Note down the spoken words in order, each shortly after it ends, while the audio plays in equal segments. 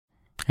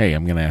Hey,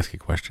 I'm going to ask you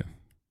a question.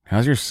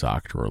 How's your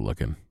sock drawer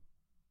looking?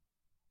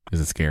 Is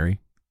it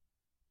scary?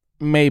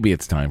 Maybe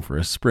it's time for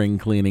a spring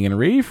cleaning and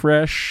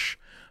refresh.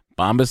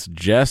 Bombas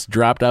just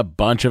dropped a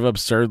bunch of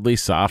absurdly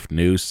soft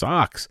new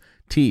socks,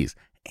 tees,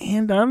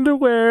 and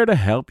underwear to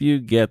help you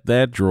get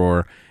that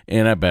drawer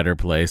in a better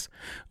place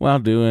while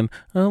doing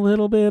a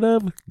little bit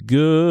of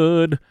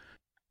good.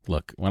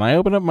 Look, when I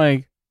open up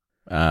my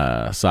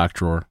sock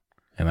drawer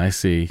and I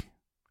see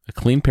a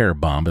clean pair of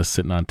Bombas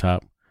sitting on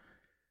top,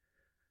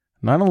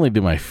 not only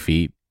do my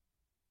feet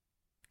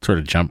sort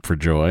of jump for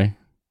joy,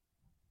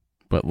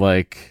 but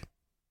like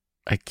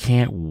I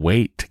can't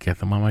wait to get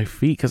them on my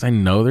feet because I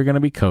know they're going to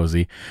be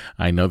cozy.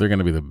 I know they're going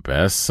to be the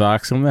best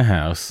socks in the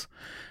house,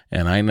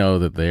 and I know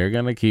that they're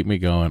going to keep me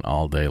going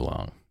all day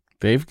long.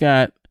 They've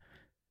got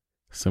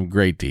some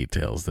great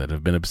details that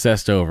have been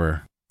obsessed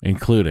over,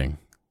 including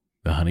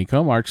the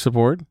honeycomb arch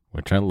support,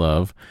 which I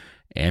love,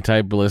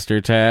 anti-blister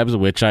tabs,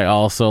 which I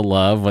also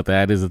love. What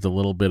that is, it's a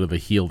little bit of the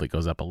heel that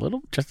goes up a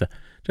little, just a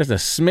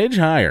smidge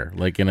higher,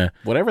 like in a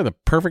whatever the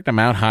perfect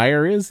amount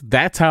higher is.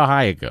 That's how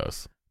high it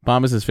goes.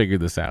 Bombas has figured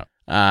this out.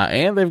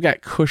 And they've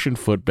got cushioned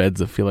footbeds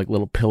that feel like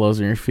little pillows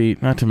on your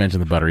feet, not to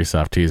mention the buttery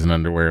soft tees and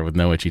underwear with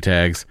no itchy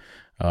tags.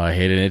 Oh, I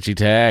hate an itchy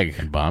tag.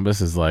 And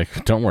Bombas is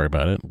like, don't worry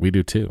about it. We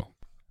do too.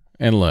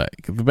 And look,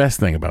 the best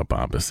thing about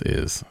Bombas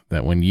is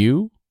that when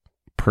you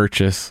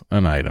purchase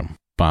an item,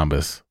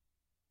 Bombas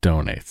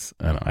donates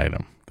an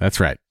item. That's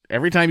right.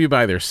 Every time you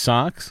buy their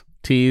socks,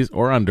 tees,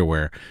 or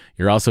underwear,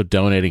 you're also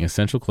donating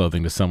essential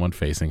clothing to someone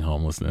facing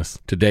homelessness.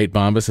 To date,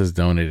 Bombas has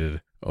donated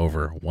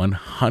over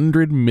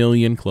 100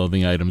 million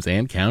clothing items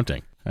and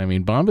counting. I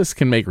mean, Bombas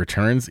can make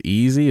returns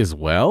easy as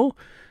well.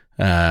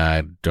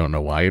 I don't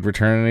know why you'd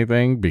return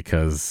anything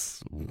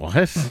because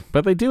what?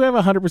 But they do have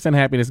a 100%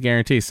 happiness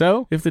guarantee.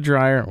 So if the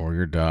dryer or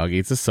your dog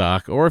eats a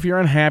sock, or if you're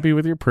unhappy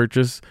with your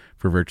purchase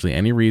for virtually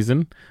any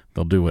reason,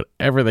 they'll do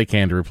whatever they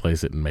can to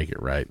replace it and make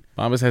it right.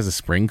 Bombas has a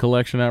spring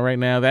collection out right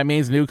now. That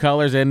means new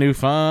colors and new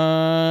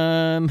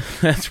fun.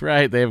 That's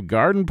right. They have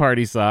garden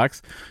party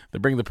socks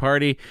that bring the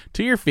party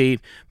to your feet.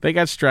 They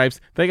got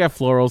stripes. They got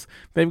florals.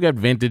 They've got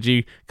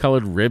vintagey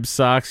colored rib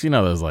socks. You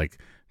know, those like,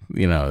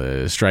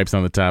 stripes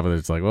on the top of it.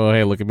 It's like, oh,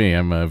 hey, look at me.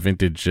 I'm a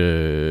vintage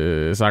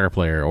soccer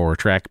player or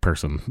track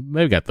person.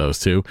 They've got those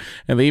too.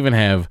 And they even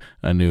have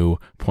a new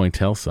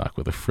pointelle sock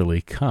with a frilly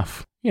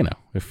cuff. You know,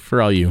 if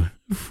for all you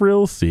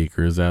frill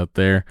seekers out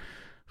there,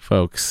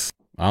 folks,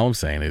 all I'm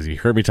saying is you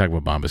heard me talk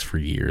about Bombas for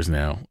years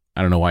now.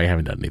 I don't know why you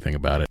haven't done anything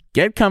about it.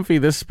 Get comfy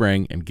this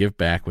spring and give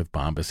back with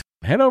Bombas.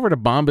 Head over to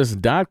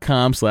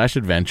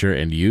bombas.com/adventure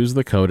and use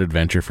the code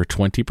adventure for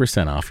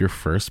 20% off your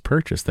first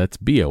purchase. That's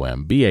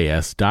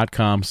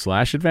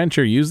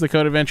bombas.com/adventure. Use the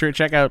code adventure at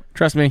checkout.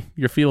 Trust me,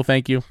 your feet will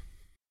thank you.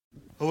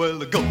 Well,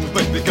 go,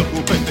 baby, go,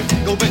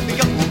 baby, go, baby, go, baby,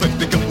 go, baby,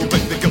 go,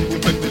 baby, go,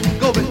 baby,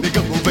 go, baby,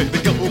 go, baby,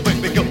 go,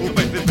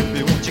 baby,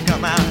 baby, won't you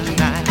come out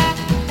tonight?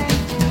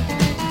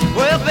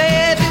 Well,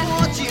 baby,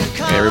 won't you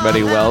come? Hey,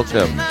 everybody,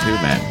 welcome to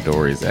Matt and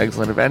Dory's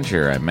Excellent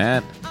Adventure. I'm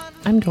Matt.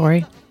 I'm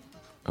Dory.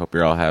 Hope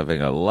you're all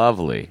having a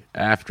lovely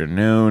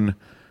afternoon.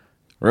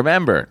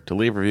 Remember to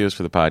leave reviews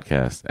for the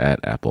podcast at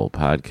Apple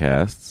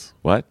Podcasts.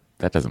 What?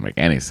 That doesn't make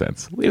any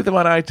sense. Leave them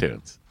on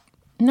iTunes.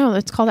 No,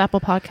 it's called Apple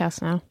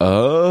Podcasts now.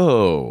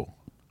 Oh.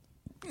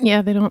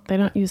 Yeah, they don't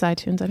use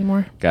iTunes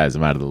anymore. Guys,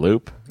 I'm out of the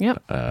loop.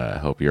 Yep.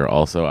 Hope you're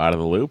also out of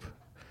the loop.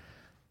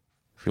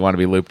 If you want to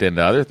be looped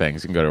into other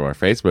things, you can go to our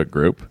Facebook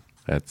group.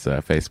 That's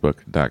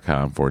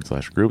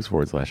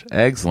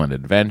facebook.com/groups/excellent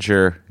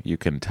adventure. You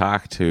can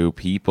talk to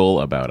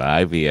people about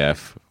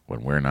IVF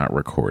when we're not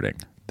recording.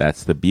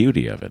 That's the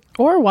beauty of it.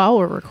 Or while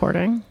we're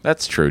recording.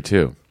 That's true,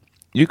 too.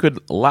 You could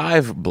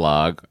live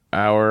blog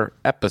our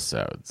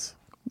episodes.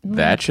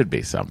 That should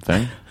be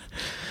something.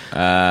 Go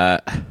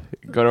to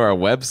our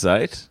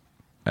website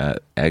at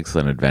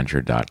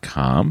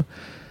excellentadventure.com.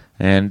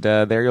 And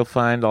there you'll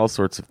find all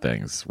sorts of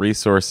things,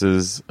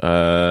 resources,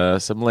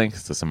 some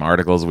links to some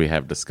articles we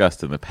have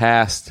discussed in the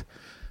past,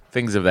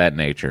 things of that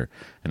nature.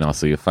 And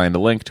also you'll find a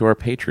link to our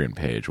Patreon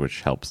page,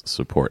 which helps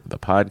support the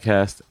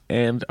podcast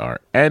and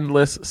our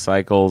endless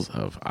cycles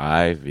of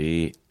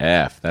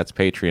IVF. That's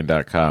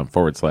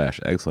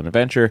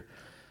patreon.com/excellentadventure.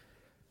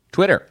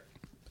 Twitter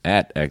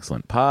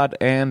 @excellentpod.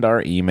 And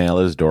our email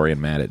is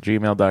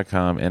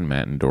doryandmatt@gmail.com and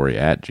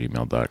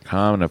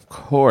mattanddory@gmail.com. And of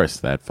course,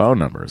 that phone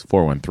number is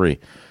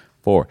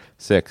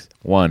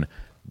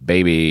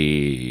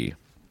 413-461-BABY.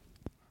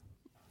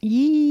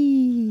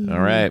 Yee. All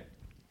right.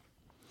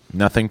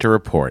 Nothing to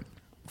report.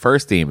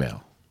 First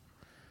email.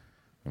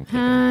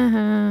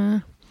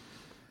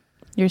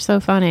 You're so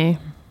funny.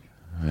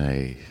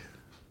 Hey,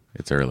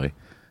 it's early.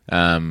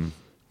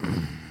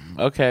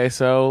 Okay,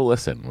 so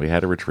listen, we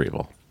had a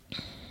retrieval.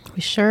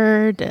 We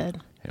sure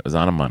did. It was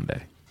on a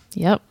Monday.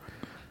 Yep.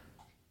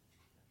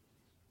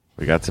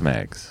 We got some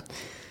eggs.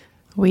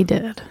 We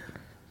did.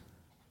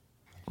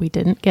 We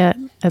didn't get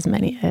as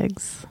many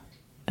eggs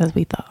as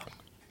we thought.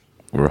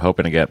 We were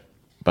hoping to get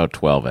about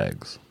 12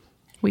 eggs.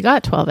 We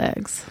got 12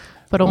 eggs,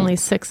 but only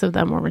 6 of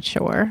them were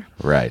mature.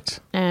 Right.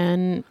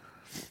 And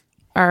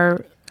How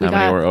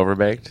many were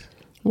overbaked?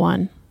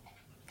 1.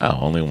 Oh,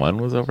 only one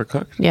was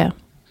overcooked? Yeah.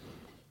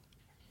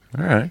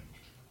 All right.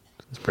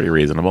 It's pretty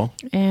reasonable.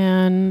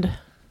 And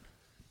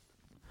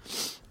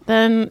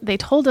then they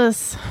told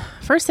us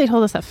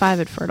that 5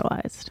 had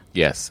fertilized,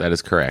 Yes, that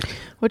is correct.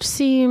 which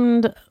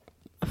seemed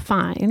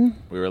fine.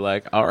 We were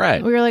like, all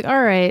right. We were like,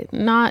 all right,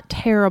 not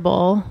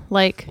terrible.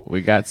 Like,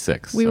 We got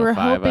 6. we so were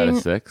 5 hoping out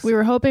of 6. we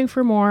were hoping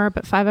for more,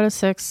 but 5 out of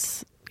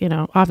 6,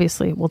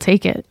 obviously we'll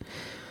take it.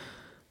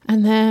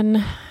 And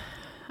then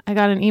I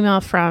got an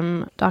email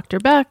from Dr.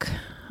 Beck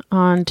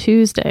on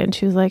Tuesday, and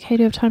she was like, hey,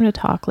 do you have time to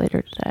talk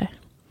later today?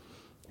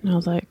 And I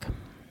was like,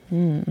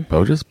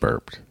 Bo just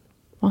burped.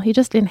 well, he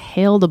just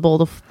inhaled a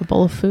bowl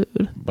of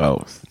food.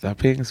 Bo, stop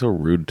being so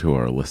rude to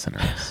our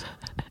listeners.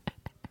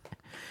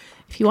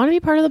 If you want to be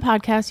part of the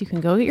podcast, you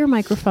can go get your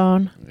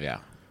microphone, Yeah.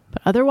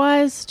 but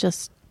otherwise,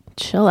 just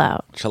chill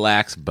out.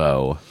 Chillax,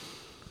 Bo.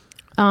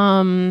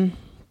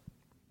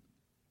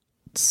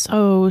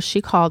 So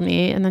she called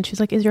me, and then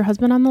she's like, is your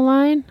husband on the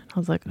line? I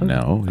was like,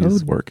 No,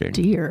 he's working.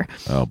 dear.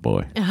 Oh,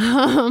 boy.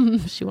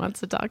 She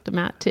wants to talk to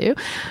Matt too,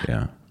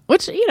 Yeah.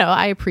 which,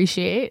 I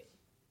appreciate.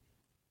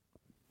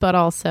 But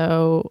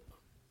also,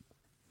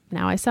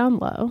 now I sound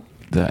low.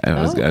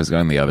 I was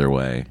going the other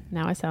way.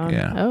 Now I sound,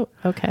 Yeah. oh,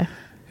 okay.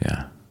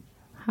 Yeah.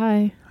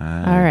 Hi.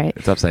 All right.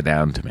 It's upside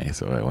down to me,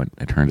 so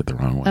I turned it the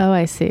wrong way. Oh,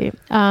 I see.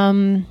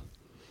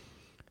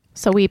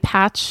 So I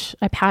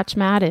patch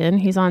Matt in.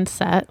 He's on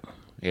set.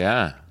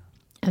 Yeah.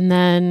 And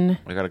then,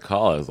 I got a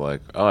call. I was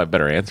like, oh, I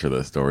better answer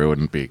this. Dory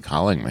wouldn't be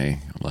calling me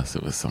unless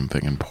it was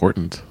something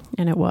important.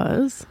 and it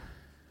was.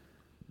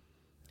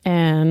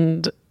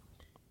 And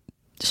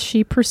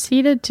she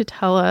proceeded to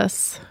tell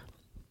us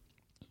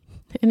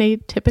in a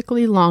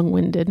typically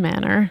long-winded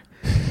manner,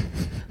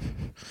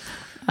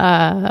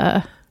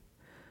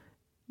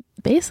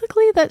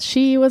 basically that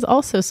she was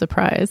also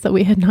surprised that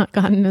we had not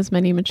gotten as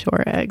many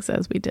mature eggs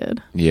as we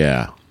did.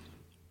 Yeah.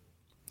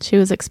 She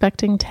was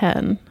expecting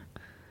 10.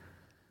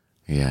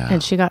 Yeah.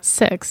 And she got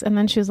 6. And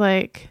then she was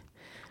like,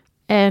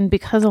 and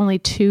because only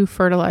 2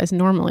 fertilize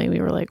normally, we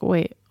were like,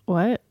 wait,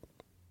 what?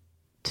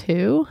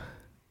 2?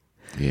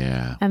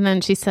 Yeah. And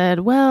then she said,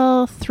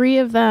 well, 3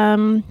 of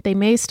them, they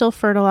may still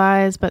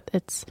fertilize, but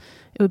it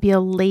would be a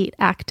late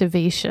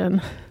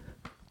activation.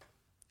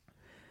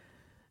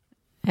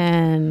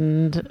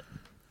 And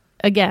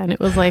again, it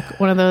was like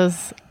one of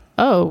those,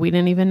 oh, we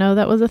didn't even know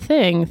that was a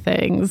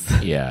things.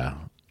 Yeah.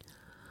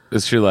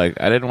 It's true. Like,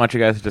 I didn't want you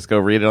guys to just go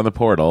read it on the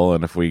portal,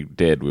 and if we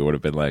did, we would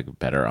have been like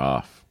better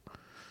off.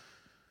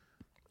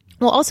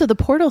 Well, also the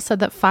portal said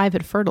that 5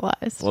 had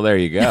fertilized. Well, there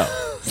you go.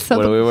 So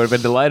we would have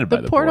been delighted by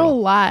the the portal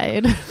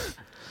lied.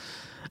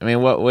 I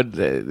mean, what would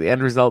the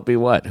end result be?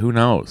 What? Who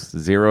knows?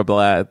 0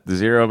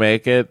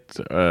 make it.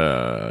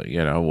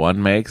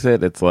 1 makes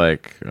it. It's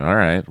like, all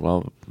right,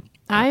 well,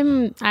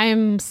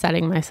 I'm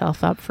setting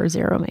myself up for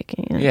 0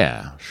 making it.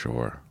 yeah,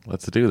 sure.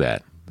 Let's do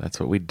that. That's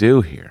what we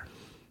do here.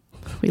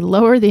 We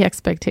lower the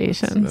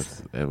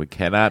expectations. We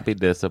cannot be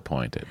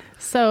disappointed.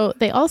 So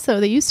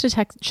they used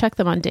to check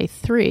them on day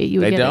 3.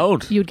 They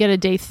don't. You'd get a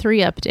day 3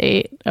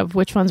 update of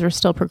which ones were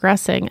still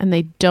progressing, and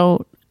they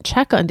don't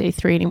check on day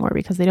 3 anymore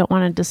because they don't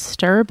want to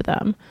disturb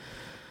them.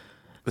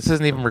 This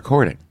isn't even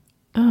recording.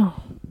 Oh,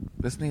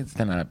 This needs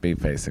to not be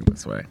facing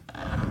this way.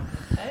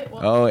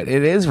 Oh, it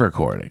is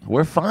recording.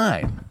 We're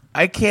fine.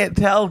 I can't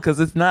tell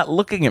because it's not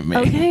looking at me.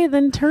 okay,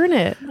 then turn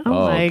it.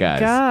 Oh my guys.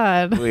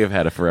 God. We have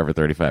had a Forever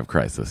 35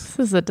 crisis.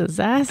 This is a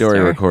disaster. Dory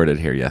recorded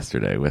here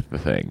yesterday with the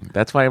thing.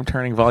 That's why I'm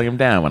turning volume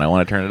down when I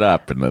want to turn it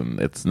up, and then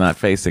it's not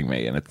facing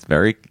me, and it's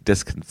very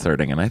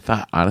disconcerting. And I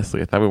thought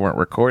we weren't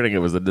recording.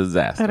 It was a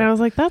disaster. And I was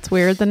like, that's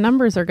weird. The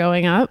numbers are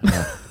going up.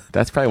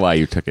 That's probably why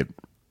you took it.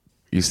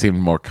 You seemed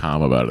more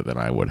calm about it than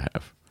I would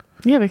have.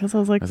 Yeah, because I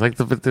was like, I was like,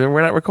 but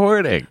we're not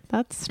recording.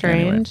 that's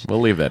strange. Anyway,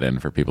 we'll leave that in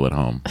for people at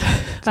home.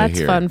 That's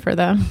hear. fun for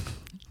them.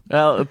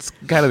 Well, it's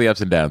kind of the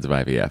ups and downs of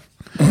IVF.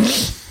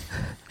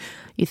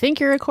 You think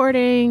you're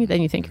recording,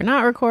 then you think you're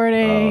not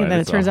recording, and then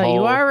it it's a turns out you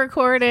whole are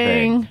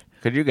recording.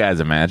 Could you guys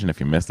imagine if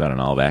you missed out on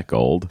all that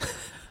gold?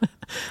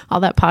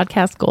 All that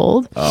podcast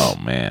gold. Oh,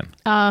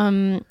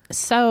 man.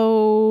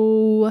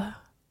 So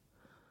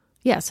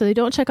they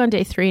don't check on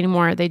day 3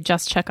 anymore. They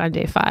just check on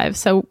day 5.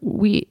 So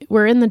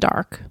we're in the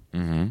dark.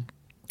 Mm-hmm.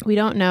 We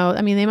don't know.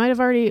 I mean,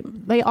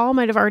 they all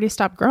might have already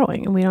stopped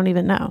growing, and we don't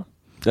even know.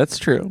 That's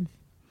true.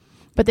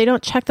 But they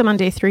don't check them on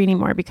day 3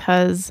 anymore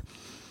because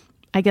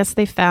I guess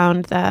they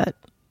found that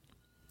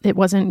it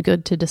wasn't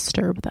good to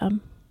disturb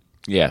them.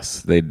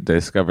 Yes, they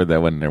discovered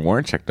that when they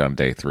weren't checked on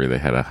day 3, they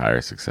had a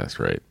higher success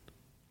rate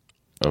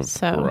of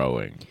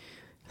growing.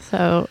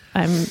 So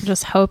I'm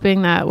just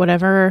hoping that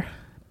whatever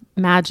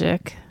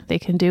magic they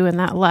can do in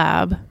that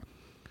lab.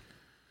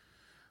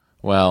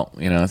 Well,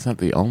 that's not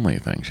the only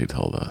thing she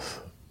told us.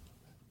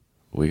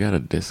 We got a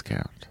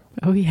discount.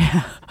 Oh,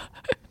 yeah.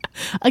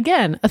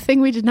 Again, a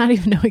thing we did not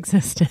even know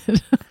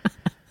existed.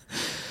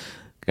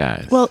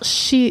 Guys. Well,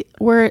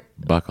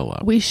 buckle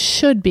up. we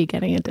should be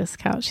getting a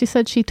discount. She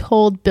said she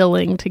told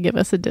billing to give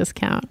us a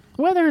discount.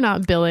 Whether or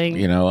not billing.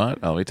 You know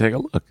what? Let me take a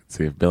look and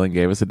see if billing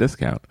gave us a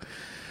discount.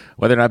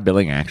 Whether or not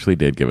billing actually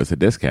did give us a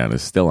discount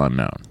is still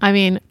unknown. I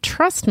mean,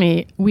 trust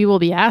me, we will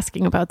be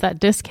asking about that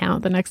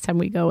discount the next time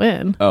we go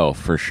in. Oh,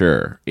 for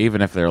sure.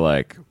 Even if they're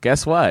like,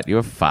 guess what? You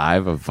have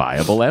 5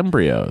 viable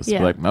embryos. Yeah.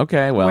 We're like,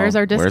 okay, well, Where's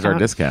our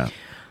discount?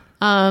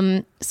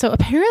 So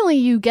apparently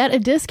you get a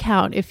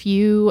discount if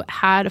you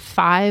had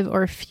 5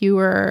 or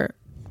fewer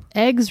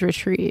eggs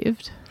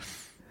retrieved.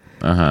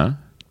 Uh-huh.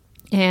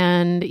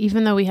 And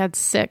even though we had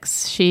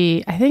 6,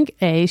 she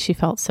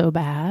felt so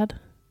bad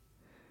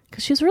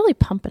because she was really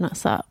pumping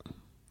us up.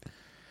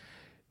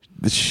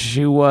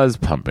 She was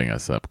pumping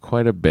us up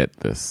quite a bit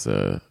this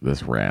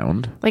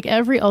round. Like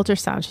every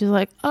ultrasound, she's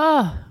like,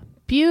 oh,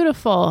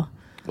 beautiful.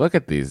 Look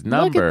at these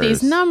numbers. Look at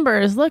these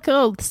numbers.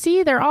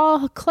 See, they're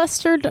all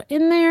clustered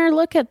in there.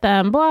 Look at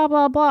them, blah,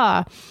 blah,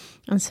 blah.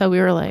 And so we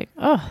were like,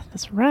 oh,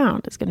 this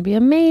round is going to be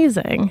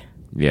amazing.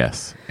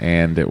 Yes,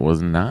 and it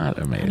was not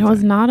amazing. And it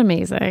was not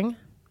amazing.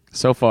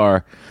 So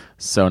far,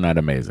 so not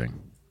amazing.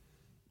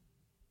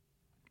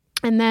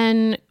 And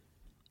then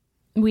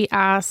we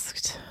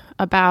asked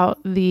about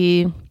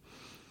the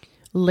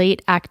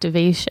late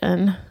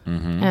activation.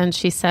 Mm-hmm. And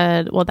she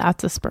said, well,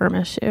 that's a sperm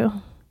issue.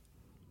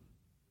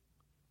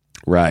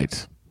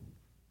 Right.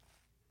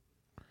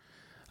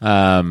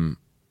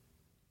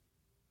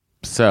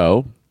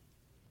 So,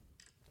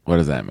 what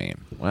does that mean?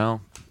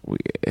 Well,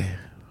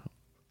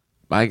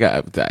 I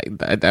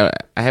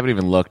haven't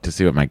even looked to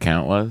see what my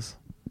count was.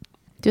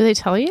 Do they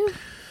tell you?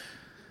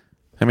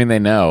 I mean, they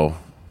know,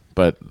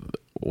 but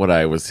what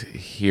I was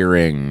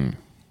hearing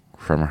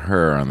from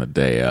her on the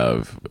day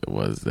of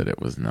was that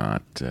it was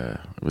not, it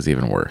was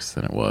even worse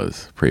than it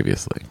was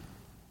previously.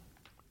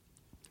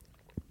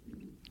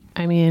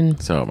 I mean,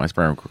 So my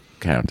sperm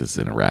count is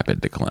in a rapid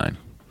decline.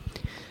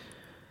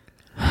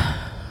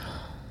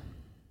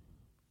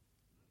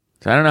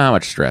 So I don't know how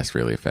much stress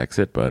really affects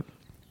it, but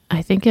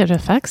I think it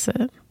affects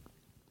it.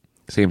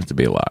 seems to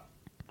be a lot.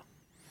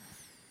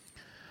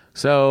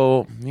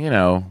 So,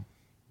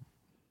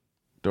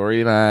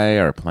 Dory and I,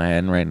 our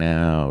plan right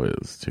now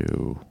is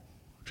to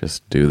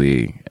just do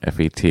the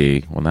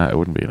FET. Well, it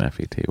wouldn't be an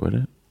FET, would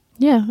it?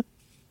 Yeah.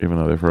 Even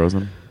though they're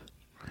frozen?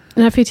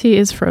 An FET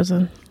is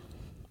frozen.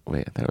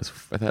 Wait,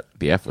 I thought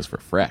the F was for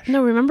fresh.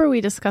 No, remember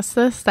we discussed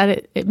this,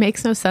 that it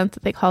makes no sense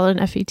that they call it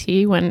an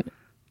FET when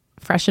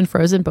fresh and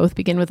frozen both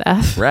begin with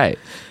F. Right.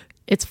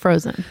 It's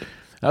frozen.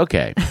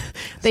 Okay.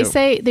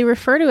 They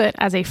refer to it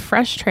as a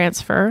fresh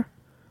transfer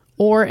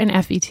or an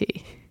FET.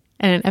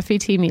 And an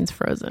FET means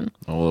frozen.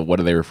 Well, what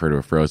do they refer to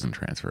a frozen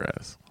transfer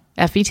as?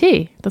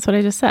 FET. That's what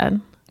I just said.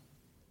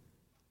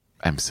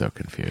 I'm so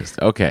confused.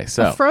 Okay,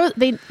 so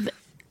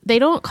They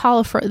don't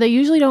call they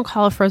usually don't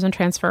call a frozen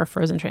transfer a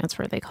frozen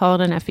transfer. They call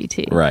it an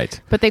FET.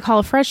 right. But they call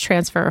a fresh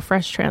transfer a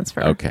fresh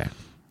transfer. Okay.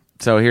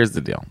 So here's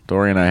the deal.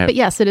 Dory and I have But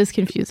yes, it is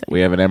confusing.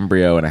 we have an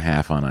embryo and a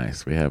half on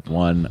ice. We have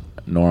one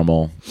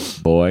normal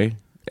boy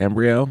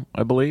embryo,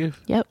 I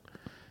believe, Yep.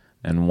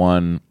 and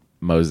one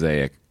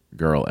mosaic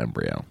girl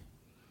embryo.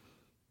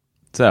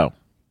 So,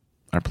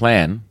 our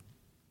plan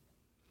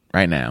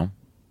right now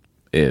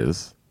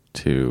is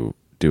to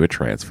do a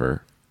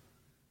transfer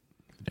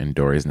in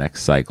Dory's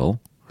next cycle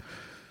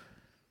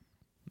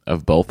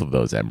of both of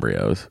those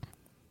embryos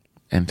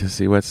and to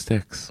see what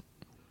sticks.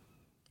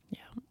 Yeah.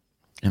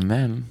 And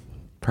then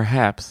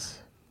perhaps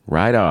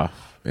ride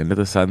off into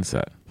the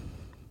sunset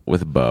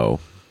with Bo.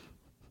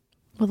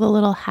 With a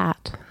little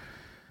hat.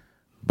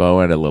 Bo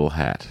and a little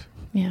hat.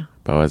 Yeah.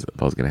 Bo's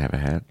going to have a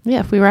hat. Yeah,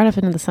 if we ride off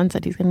into the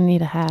sunset, he's going to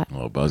need a hat.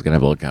 Well, Bo's going to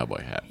have a little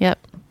cowboy hat.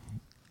 Yep.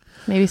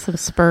 Maybe some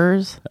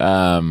spurs.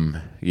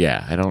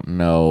 Yeah, I don't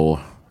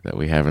know that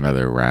we have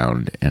another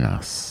round in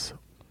us.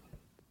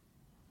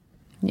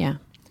 Yeah.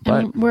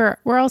 And But-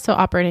 we're also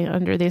operating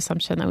under the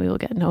assumption that we will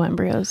get no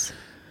embryos.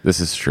 This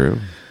is true.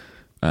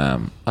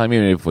 I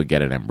mean, if we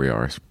get an embryo,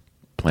 our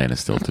plan is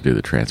still to do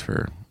the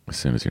transfer as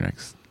soon as your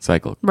next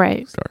cycle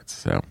Right. starts.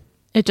 So,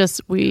 It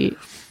just we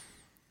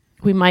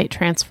might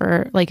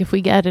transfer, like if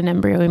we get an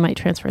embryo, we might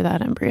transfer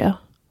that embryo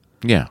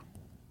yeah,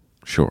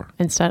 sure.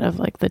 instead of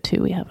like the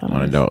 2 we have on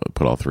Want ours. to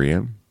put all 3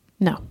 in?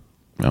 No.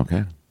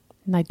 Okay.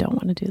 And I don't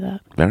want to do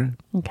that. All right.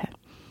 Okay.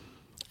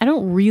 I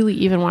don't really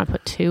even want to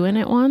put 2 in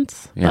at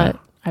once, Yeah. but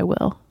I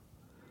will.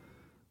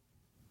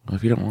 Well,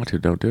 if you don't want to,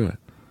 don't do it.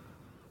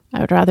 I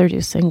would rather do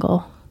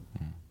single.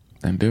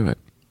 Then do it.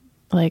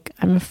 Like,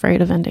 I'm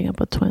afraid of ending up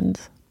with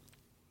twins.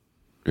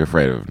 You're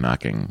afraid of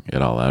knocking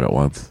it all out at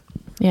once.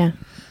 Yeah.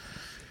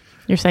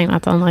 You're saying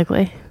that's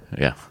unlikely?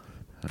 Yeah.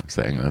 I'm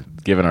saying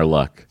that given our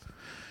luck,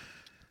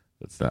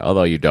 it's not,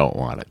 although you don't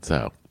want it,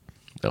 so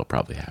it'll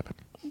probably happen.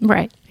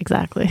 Right.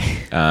 Exactly.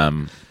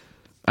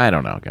 I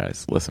don't know,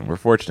 guys. Listen, we're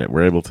fortunate.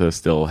 We're able to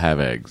still have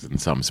eggs and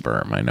some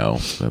sperm. I know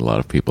that a lot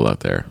of people out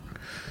there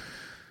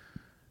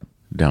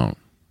don't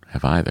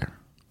have either.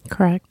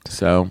 Correct.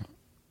 So,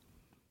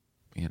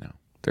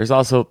 there's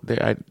also,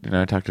 I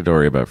talked to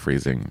Dory about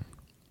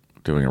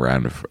doing a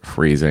round of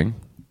freezing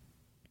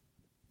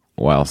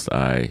whilst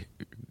I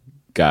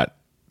got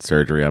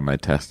surgery on my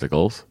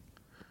testicles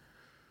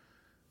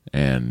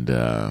and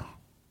got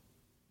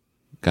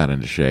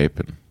into shape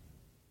and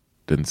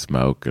didn't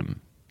smoke and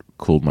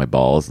cooled my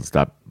balls and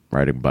stopped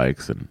riding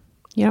bikes. And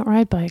You don't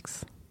ride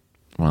bikes.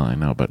 well, I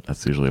know, but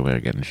that's usually the way I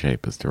get in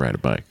shape is to ride a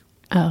bike.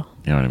 Oh,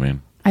 You know what I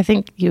mean? I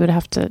think you would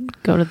have to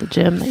go to the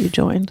gym that you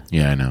joined.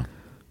 Yeah, I know.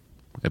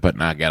 But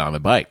not get on the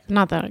bike.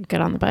 Not that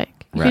get on the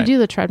bike. You Right. could do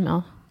the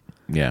treadmill.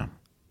 Yeah.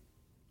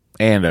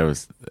 And I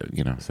was,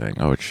 saying,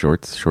 oh, it's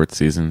short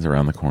season's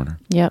around the corner.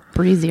 Yep,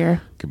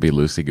 breezier. Could be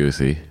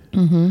loosey-goosey.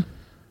 Mm-hmm.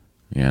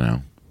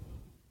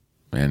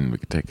 And we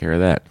could take care of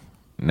that.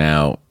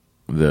 Now,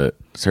 from the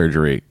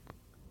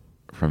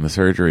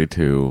surgery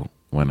to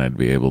when I'd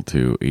be able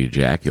to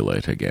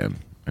ejaculate again,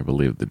 I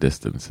believe the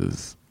distance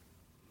is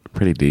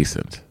pretty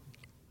decent.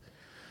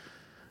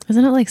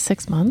 Isn't it like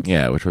 6 months?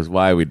 Yeah, which was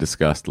why we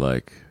discussed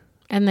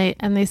And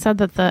they said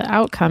that the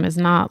outcome is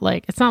not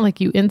like, it's not like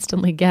you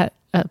instantly get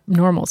a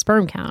normal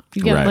sperm count.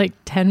 You get Right. like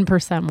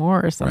 10%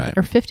 more or something, Right.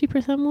 or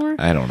 50% more.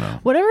 I don't know.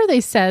 Whatever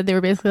they said, they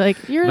were basically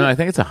like, No, I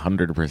think it's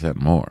 100%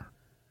 more.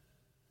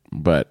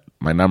 But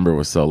my number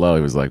was so low,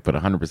 he was like, but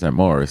 100%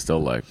 more is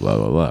still like blah,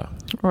 blah, blah.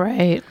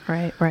 Right.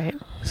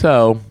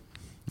 So,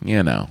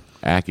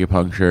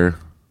 acupuncture.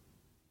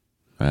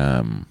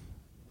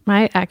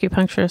 My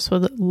acupuncturist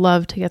would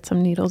love to get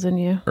some needles in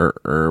you.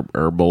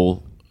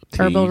 Herbal tea.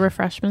 Herbal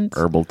refreshments.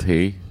 Herbal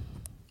tea.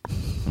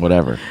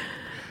 Whatever.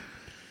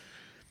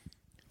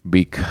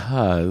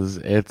 Because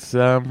it's,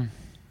 also,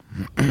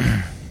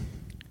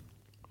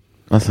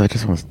 I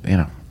just want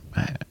to,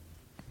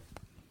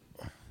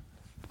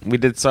 we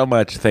did so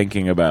much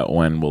thinking about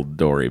when will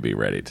Dory be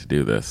ready to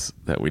do this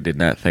that we did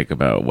not think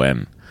about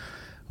when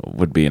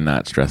would be a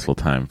not stressful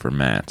time for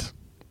Matt.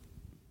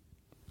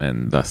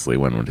 And thusly,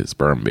 when would his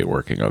sperm be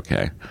working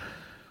okay?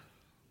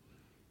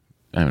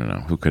 I don't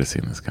know. Who could have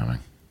seen this coming?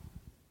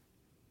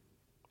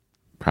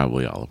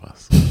 Probably all of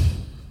us.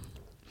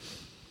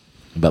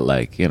 But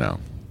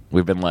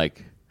we've been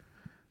like,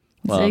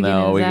 well, Zigging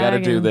no, and we got to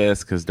do zagging.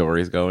 this because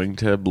Dory's going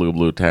to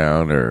Blue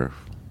Town, or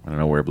I don't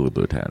know where Blue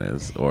Town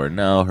is, or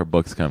no, her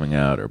book's coming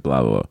out, or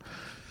blah, blah, blah.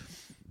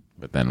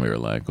 But then we were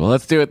like, well,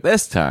 let's do it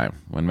this time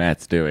when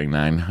Matt's doing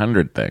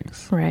 900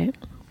 things. Right.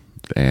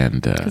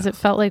 And, Because it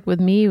felt like with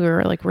me, we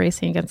were like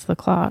racing against the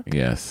clock.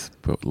 yes,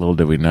 but little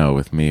did we know,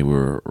 with me, we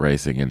were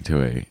racing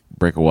into a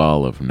brick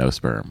wall of no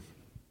sperm.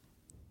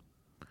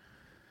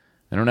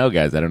 I don't know,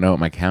 guys. I don't know what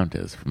my count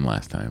is from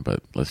last time,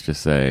 but let's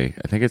just say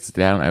I think it's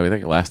down. I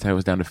think last time it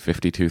was down to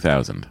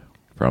 52,000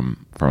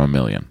 from a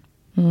million.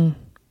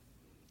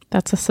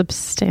 That's a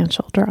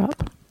substantial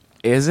drop.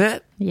 Is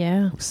it?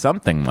 Yeah.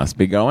 Something must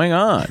be going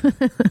on.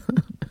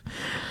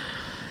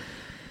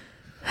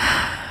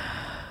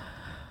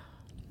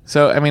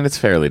 So I mean, it's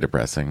fairly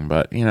depressing,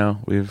 but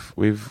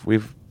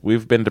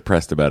we've been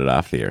depressed about it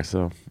off the air,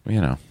 so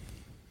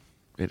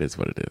it is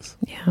what it is.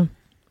 Yeah.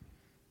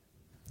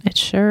 It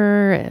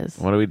sure is.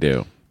 What do we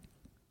do?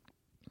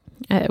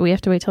 We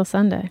have to wait till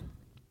Sunday.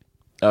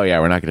 Oh yeah,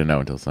 we're not going to know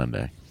until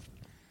Sunday.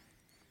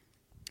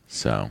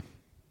 So,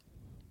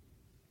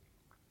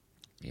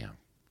 yeah.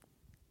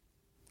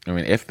 I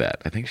mean, if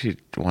that, I think she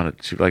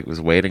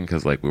was waiting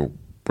because we're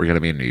going to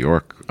be in New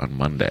York on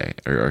Monday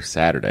or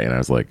Saturday, and I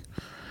was like,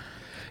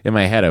 in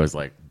my head, I was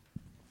like,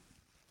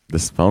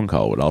 this phone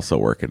call would also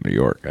work in New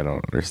York. I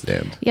don't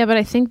understand. Yeah, but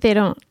I think they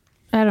don't.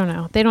 I don't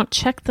know. They don't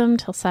check them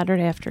till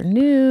Saturday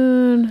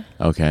afternoon.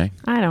 Okay,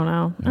 I don't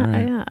know. All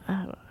right.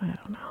 I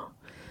don't know.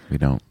 we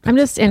don't. I'm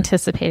just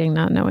anticipating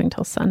not knowing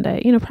till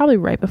Sunday. Probably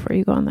right before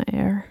you go on the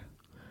air.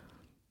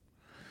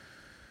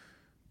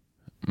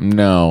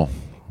 No,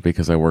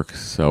 because I work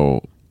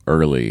so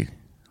early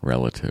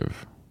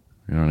relative.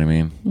 You know what I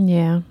mean?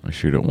 Yeah. I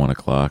shoot at 1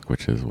 o'clock,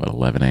 which is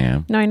 11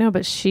 a.m. No, I know,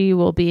 but she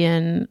will be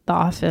in the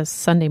office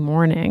Sunday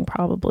morning,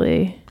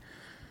 probably.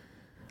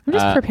 I'm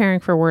just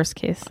preparing for worst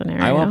case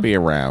scenario. I won't be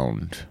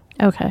around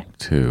Okay.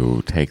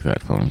 to take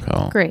that phone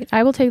call. Great.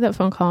 I will take that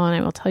phone call and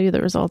I will tell you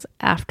the results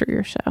after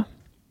your show.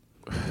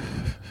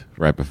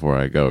 Right before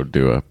I go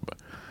do a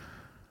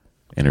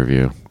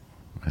interview,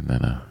 and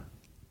then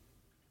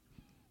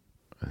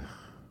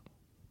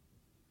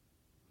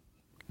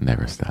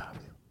never stops.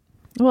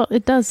 Well,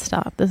 it does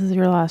stop. This is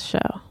your last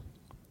show.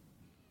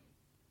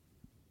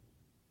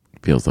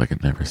 Feels like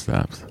it never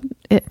stops.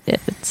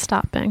 It's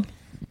stopping.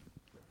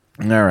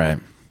 All right.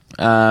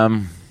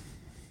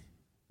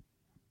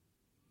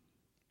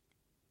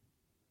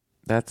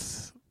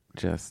 That's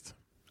just,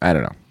 I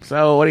don't know.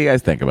 So what do you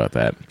guys think about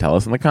that? Tell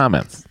us in the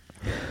comments.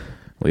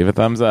 Leave a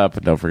thumbs up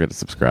and don't forget to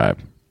subscribe.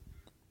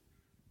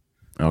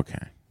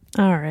 Okay.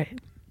 All right.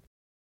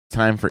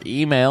 Time for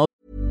email.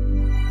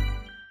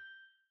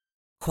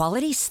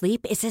 Quality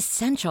sleep is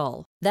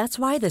essential. That's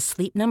why the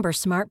Sleep Number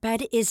Smart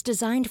Bed is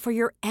designed for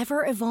your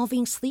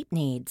ever-evolving sleep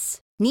needs.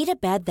 Need a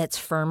bed that's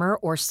firmer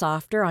or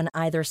softer on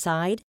either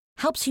side?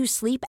 Helps you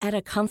sleep at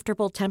a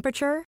comfortable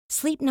temperature?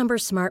 Sleep Number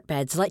Smart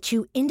Beds let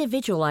you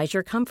individualize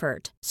your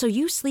comfort so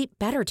you sleep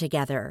better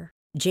together.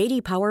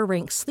 JD Power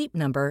ranks Sleep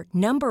Number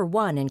number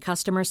 1 in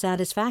customer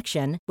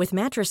satisfaction with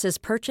mattresses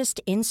purchased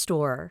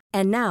in-store.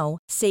 And now,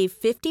 save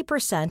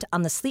 50%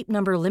 on the Sleep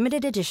Number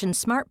Limited Edition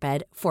Smart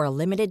Bed for a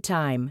limited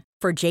time.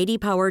 For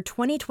JD Power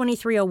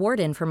 2023 award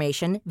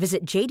information,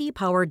 visit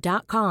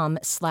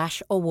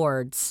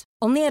jdpower.com/awards.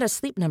 Only at a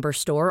Sleep Number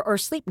store or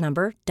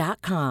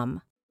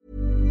sleepnumber.com.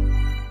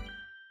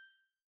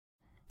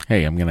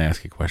 Hey, I'm going to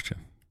ask you a question.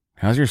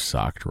 How's your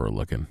sock drawer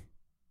looking?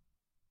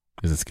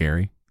 Is it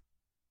scary?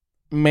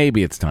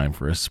 Maybe it's time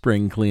for a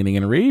spring cleaning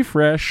and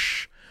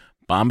refresh.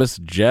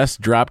 Bombas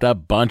just dropped a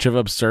bunch of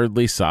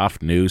absurdly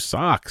soft new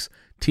socks,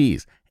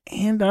 tees,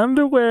 and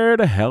underwear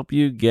to help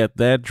you get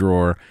that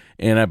drawer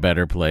in a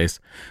better place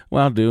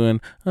while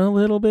doing a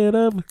little bit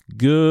of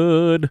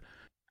good.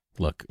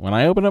 Look, when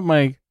I open up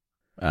my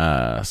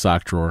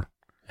sock drawer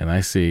and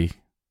I see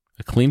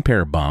a clean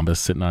pair of Bombas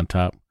sitting on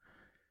top,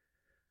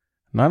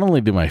 not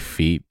only do my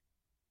feet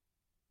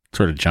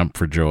sort of jump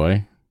for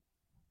joy,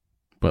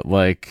 but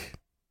like,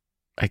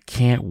 I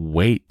can't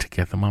wait to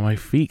get them on my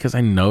feet because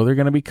I know they're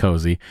going to be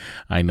cozy.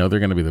 I know they're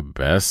going to be the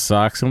best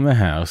socks in the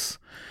house.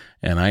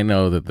 And I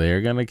know that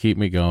they're going to keep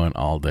me going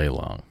all day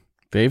long.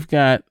 They've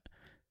got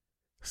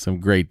some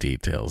great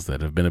details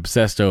that have been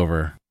obsessed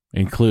over,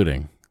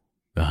 including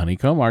the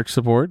honeycomb arch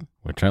support,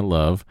 which I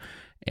love,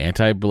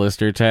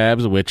 anti-blister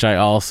tabs, which I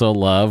also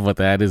love. What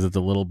that is, it's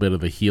a little bit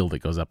of the heel that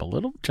goes up a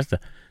little, just a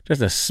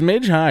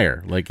smidge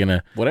higher, like in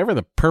a whatever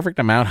the perfect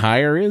amount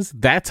higher is.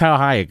 That's how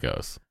high it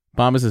goes.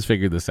 Bombas has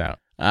figured this out.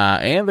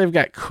 And they've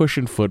got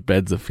cushioned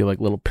footbeds that feel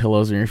like little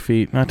pillows on your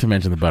feet, not to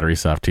mention the buttery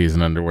soft tees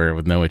and underwear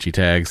with no itchy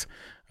tags.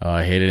 Oh,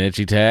 I hate an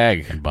itchy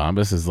tag. And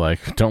Bombas is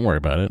like, don't worry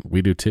about it.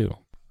 We do too.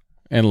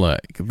 And look,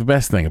 the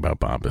best thing about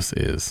Bombas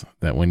is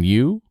that when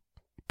you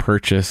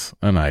purchase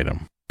an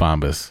item,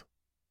 Bombas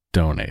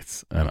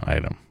donates an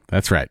item.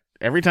 That's right.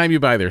 Every time you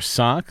buy their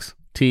socks,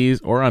 tees,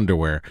 or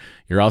underwear,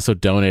 you're also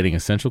donating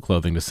essential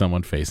clothing to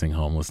someone facing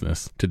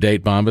homelessness. To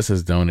date, Bombas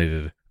has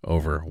donated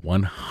over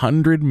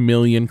 100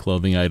 million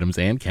clothing items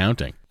and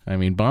counting. I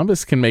mean,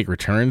 Bombas can make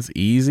returns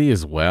easy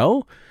as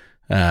well.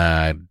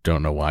 I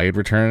don't know why you'd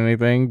return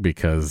anything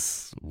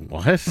because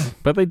what?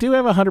 But they do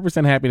have a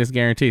 100% happiness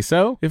guarantee.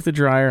 So if the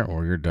dryer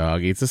or your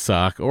dog eats a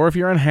sock, or if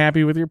you're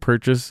unhappy with your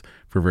purchase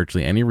for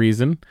virtually any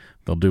reason,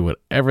 they'll do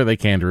whatever they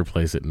can to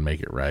replace it and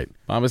make it right.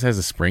 Bombas has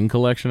a spring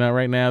collection out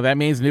right now. That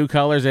means new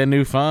colors and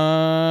new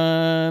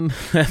fun.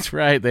 That's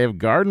right. They have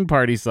garden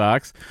party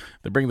socks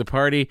that bring the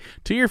party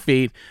to your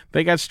feet.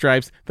 They got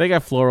stripes. They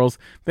got florals.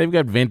 They've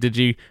got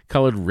vintagey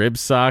colored rib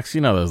socks. You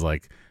know, those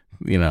like,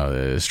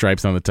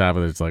 stripes on the top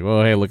of it. It's like,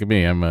 oh, hey, look at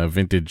me. I'm a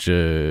vintage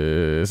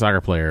soccer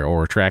player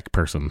or track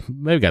person.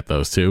 They've got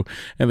those too.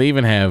 And they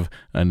even have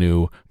a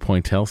new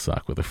pointelle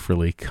sock with a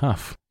frilly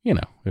cuff. You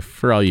know, if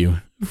for all you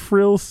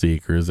frill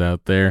seekers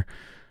out there,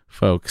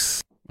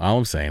 folks, all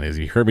I'm saying is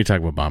you heard me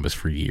talk about Bombas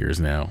for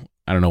years now.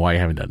 I don't know why you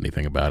haven't done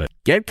anything about it.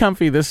 Get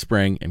comfy this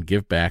spring and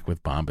give back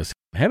with Bombas.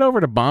 Head over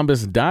to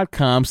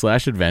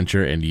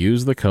bombas.com/adventure and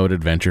use the code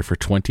adventure for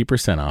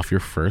 20% off your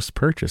first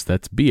purchase.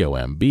 That's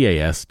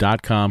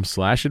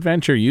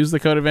BOMBAS.com/adventure. Use the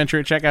code adventure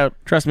at checkout.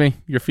 Trust me,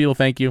 your feet will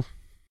thank you.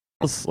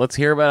 Let's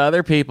hear about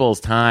other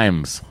people's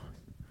times.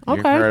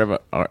 Okay.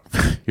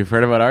 You've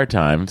heard about our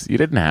times. You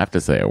didn't have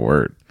to say a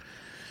word.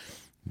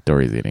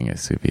 Dory's eating a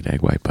sous vide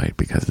egg white bite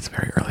because it's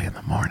very early in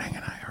the morning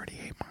and I already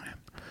ate mine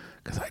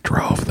because I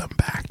drove them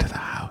back to the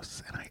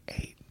house and I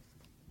ate.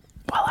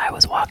 While I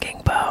was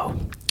walking, Bo.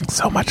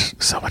 So much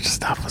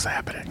stuff was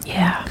happening.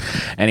 Yeah.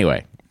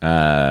 Anyway,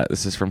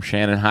 this is from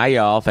Shannon. Hi,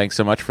 y'all. Thanks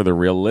so much for the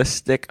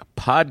realistic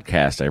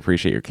podcast. I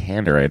appreciate your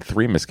candor. I had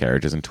 3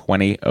 miscarriages in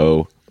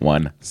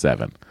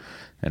 2017.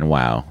 And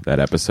wow, that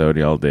episode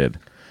y'all did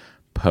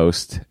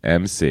post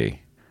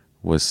MC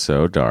was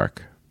so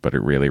dark, but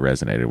it really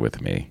resonated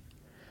with me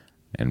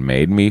and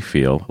made me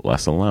feel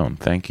less alone.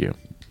 Thank you.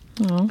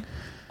 Oh,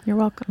 you're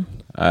welcome.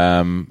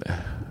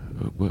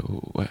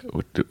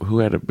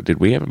 Did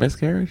we have a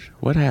miscarriage?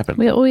 What happened?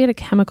 We had a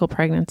chemical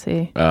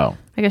pregnancy. Oh.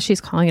 I guess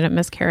she's calling it a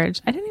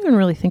miscarriage. I didn't even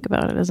really think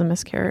about it as a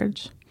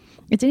miscarriage.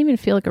 It didn't even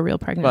feel like a real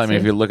pregnancy. Well, I mean,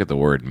 if you look at the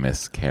word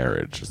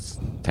miscarriage, it's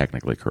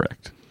technically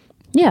correct.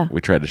 Yeah. We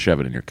tried to shove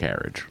it in your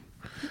carriage.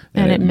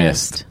 And it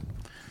missed.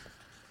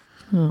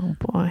 Oh,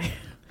 boy.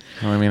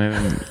 Well, I mean,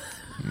 I didn't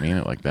mean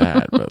it like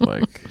that, but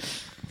like...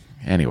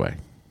 Anyway,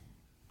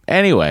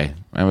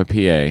 I'm a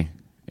PA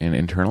in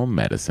internal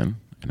medicine,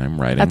 and I'm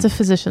writing... That's a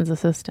physician's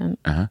assistant,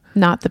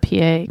 not the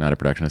PA. Not a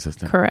production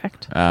assistant.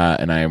 Correct.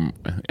 And I'm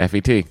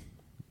FET.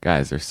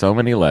 Guys, there's so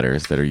many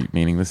letters that are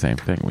meaning the same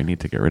thing. We need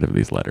to get rid of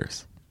these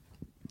letters.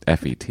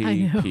 FET, PA.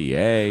 I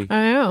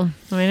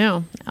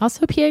know.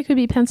 Also, PA could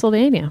be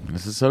Pennsylvania.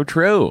 This is so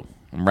true.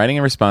 I'm writing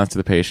in response to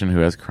the patient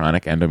who has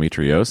chronic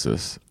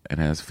endometriosis and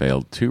has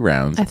failed 2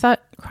 rounds. I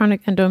thought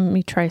chronic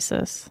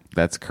endometritis.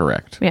 That's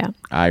correct. Yeah.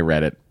 I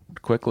read it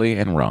quickly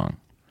and wrong.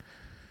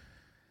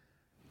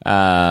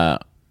 And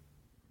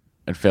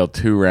failed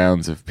 2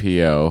 rounds of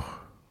PO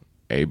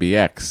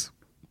ABX.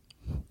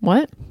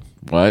 What?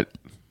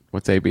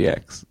 What's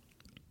ABX?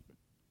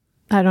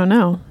 I don't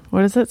know.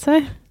 What does it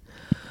say?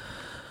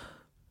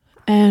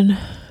 and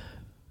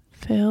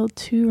failed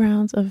 2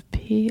 rounds of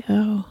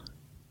PO.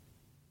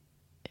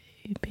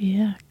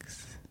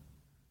 ABX.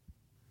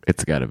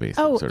 It's got to be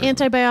some Oh, sort of...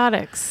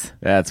 antibiotics.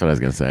 That's what I was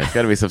going to say. It's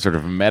got to be some sort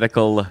of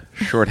medical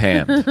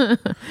shorthand.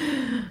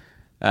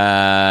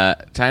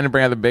 Time to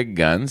bring out the big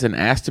guns and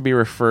asked to be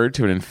referred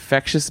to an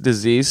infectious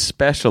disease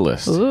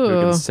specialist who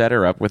Ooh. can set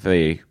her up with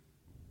a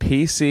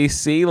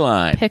PCC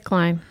line. Pick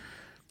line.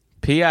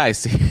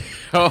 PIC.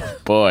 Oh,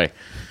 boy.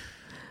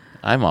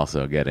 I'm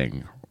also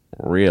getting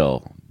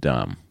real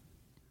dumb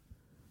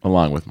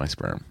along with my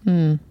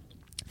sperm.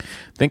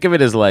 Think of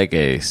it as like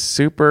a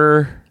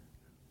super...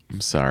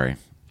 I'm sorry.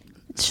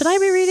 Should I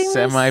be reading this?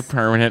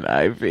 Semi-permanent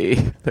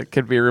IV that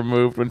can be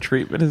removed when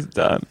treatment is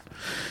done.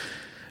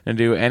 And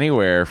do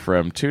anywhere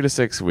from 2 to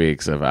 6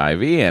 weeks of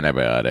IV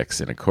antibiotics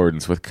in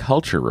accordance with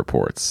culture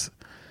reports.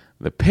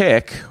 The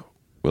pick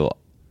will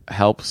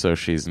help so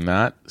she's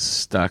not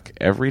stuck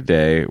every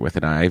day with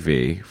an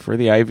IV for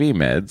the IV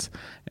meds,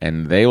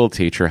 and they will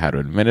teach her how to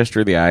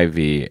administer the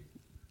IV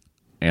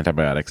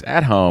antibiotics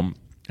at home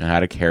and how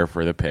to care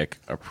for the pick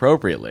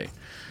appropriately.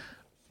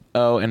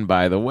 Oh, and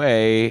by the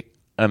way,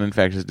 an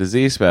infectious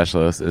disease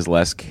specialist is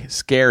less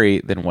scary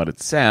than what it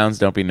sounds.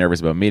 Don't be nervous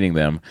about meeting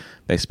them.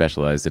 They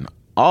specialize in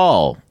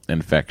all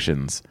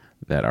infections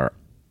that are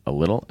a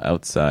little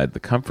outside the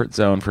comfort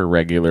zone for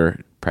regular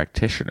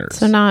practitioners.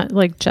 So not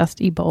like just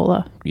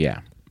Ebola. Yeah.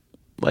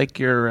 Like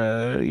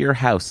your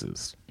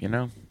houses, you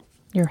know?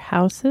 Your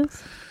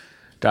houses?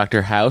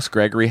 Dr. House,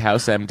 Gregory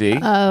House, MD.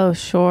 Oh,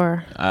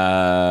 sure.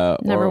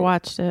 Never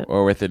watched it.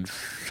 Or with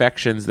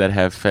infections that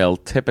have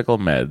failed typical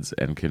meds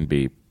and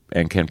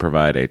can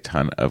provide a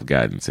ton of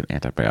guidance in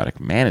antibiotic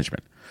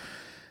management.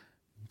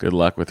 Good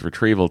luck with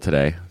retrieval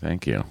today.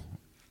 Thank you.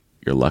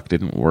 Your luck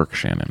didn't work,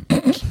 Shannon.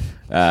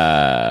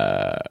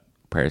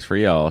 Prayers for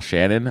y'all.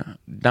 Shannon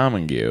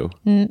Domingue.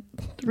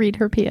 Read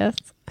her PS.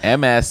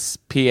 MS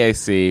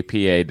PAC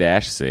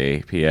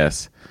PA-C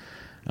PS.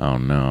 Oh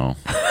no.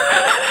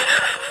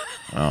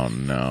 Oh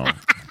no.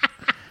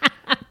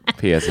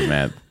 PS and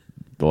Matt.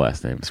 The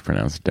last name is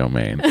pronounced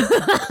Domain.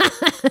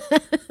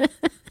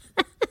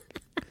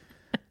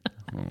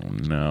 Oh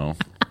no.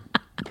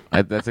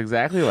 That's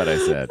exactly what I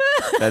said.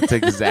 That's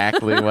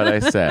exactly what I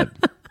said.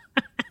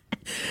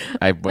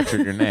 I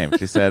butchered your name.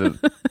 She said,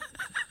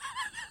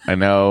 I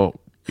know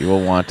you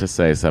will want to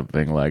say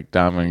something like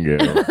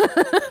Domingue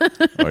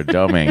or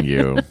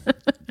Domingue.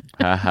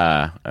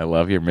 Haha, I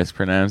love your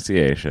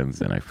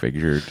mispronunciations, and I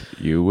figured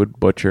you would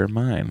butcher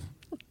mine.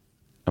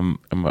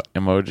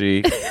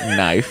 Emoji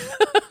knife.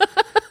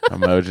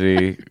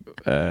 Emoji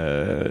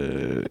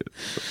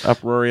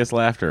uproarious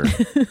laughter.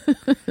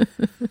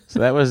 So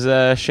that was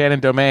Shannon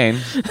Domain,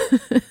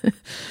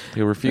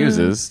 who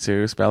refuses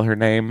to spell her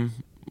name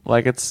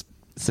like it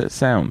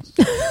sounds.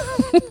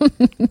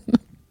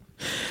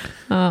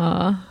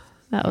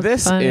 That was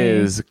This funny.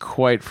 is,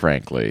 quite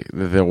frankly,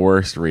 the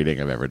worst reading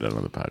I've ever done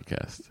on the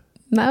podcast.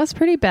 That was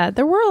pretty bad.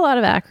 There were a lot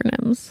of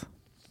acronyms,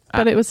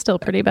 but it was still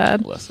pretty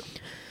bad. Listen,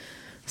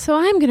 So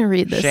I'm going to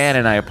read this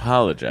Shannon, I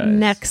apologize.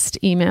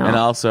 next email. And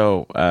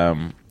also,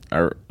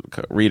 our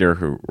reader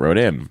who wrote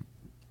in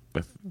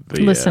with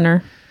the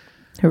Listener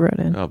who wrote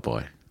in. oh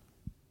boy,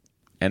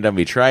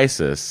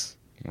 endometritis.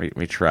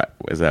 We try.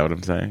 Is that what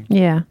I'm saying?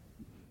 Yeah.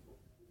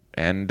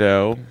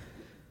 Endometritis.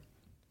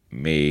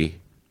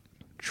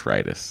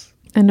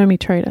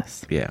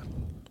 Endometritis. Yeah,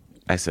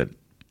 I said,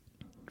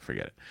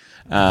 forget it.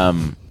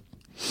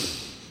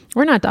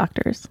 We're not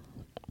doctors.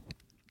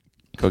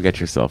 Go get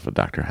yourself a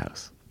Dr.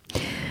 House.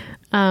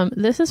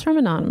 This is from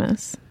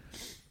Anonymous,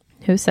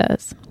 who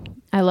says,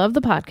 I love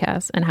the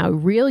podcast and how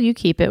real you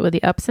keep it with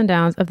the ups and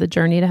downs of the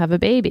journey to have a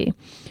baby.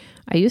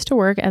 I used to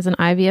work as an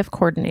IVF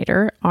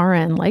coordinator,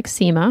 RN, like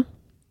SEMA.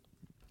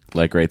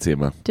 Like great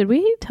SEMA. Did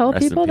we tell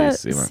Rest in people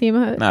that peace,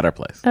 SEMA? Not our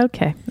place.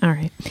 Okay. All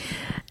right.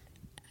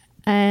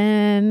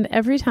 And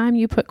every time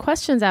you put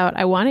questions out,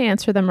 I want to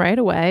answer them right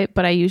away,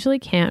 but I usually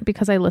can't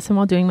because I listen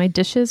while doing my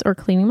dishes or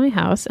cleaning my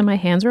house and my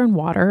hands are in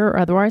water or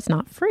otherwise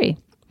not free.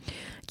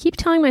 Keep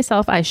telling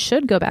myself I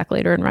should go back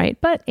later and write,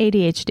 but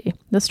ADHD,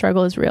 the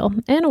struggle is real.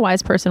 And a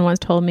wise person once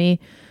told me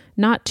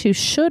not to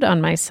should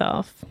on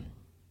myself.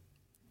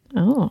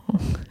 Oh,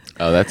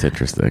 that's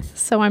interesting.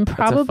 so I'm a fun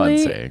probably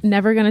saying.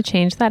 never going to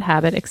change that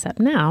habit except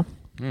now.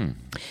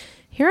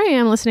 Here I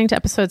am listening to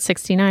episode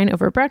 69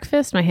 over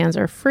breakfast. My hands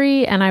are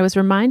free, and I was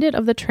reminded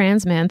of the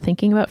trans man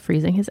thinking about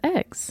freezing his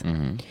eggs.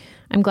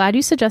 I'm glad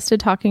you suggested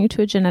talking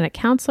to a genetic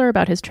counselor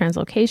about his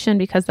translocation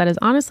because that is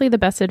honestly the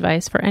best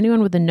advice for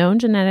anyone with a known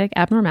genetic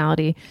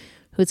abnormality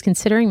who is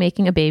considering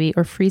making a baby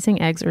or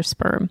freezing eggs or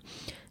sperm.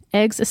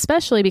 Eggs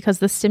especially because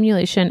the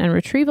stimulation and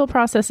retrieval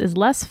process is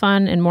less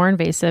fun and more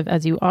invasive,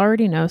 as you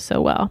already know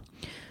so well.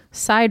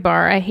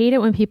 Sidebar, I hate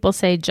it when people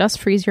say just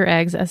freeze your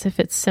eggs as if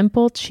it's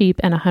simple, cheap,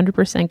 and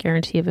 100%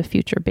 guarantee of a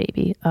future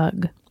baby.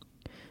 Ugh.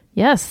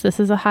 Yes, this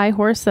is a high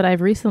horse that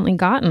I've recently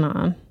gotten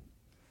on.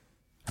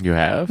 You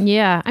have?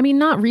 Yeah. I mean,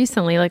 not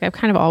recently. Like, I've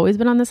kind of always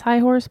been on this high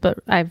horse, but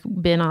I've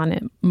been on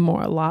it a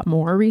lot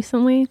more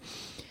recently.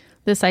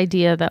 This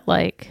idea that,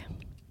 like,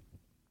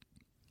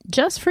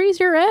 just freeze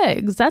your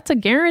eggs. That's a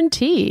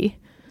guarantee.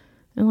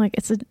 And like,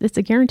 it's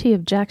a guarantee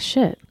of jack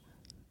shit,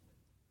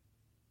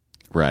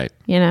 Right.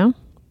 you know?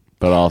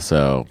 But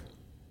also,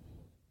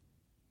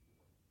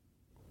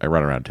 I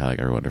run around telling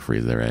everyone to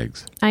freeze their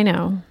eggs. I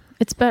know.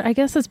 I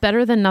guess it's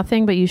better than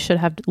nothing, but you should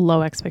have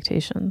low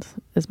expectations,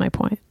 is my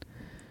point.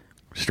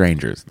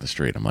 Strangers in the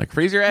street, I'm like,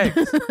 freeze your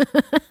eggs.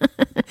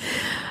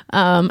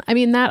 I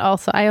mean, I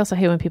also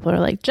hate when people are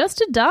like,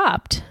 just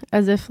adopt,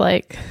 as if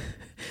like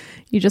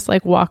you just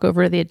like walk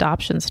over to the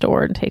adoption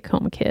store and take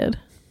home a kid.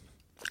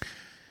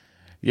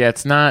 Yeah,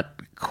 it's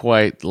not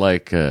quite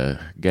like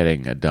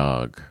getting a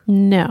dog.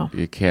 No.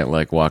 You can't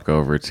like walk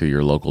over to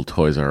your local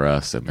Toys R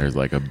Us and there's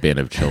like a bin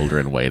of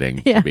children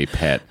waiting Yeah. to be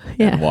pet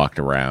Yeah. and walked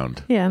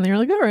around. Yeah. And they're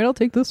like, all right, I'll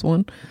take this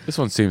one. This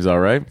one seems all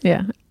right.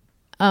 Yeah.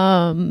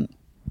 I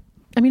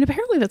mean,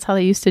 apparently that's how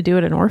they used to do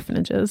it in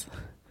orphanages.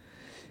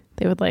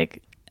 They would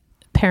like,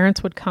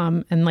 parents would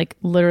come and like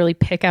literally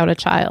pick out a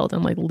child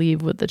and like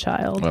leave with the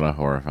child. What a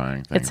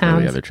horrifying thing It for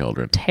sounds the other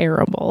children.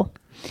 terrible.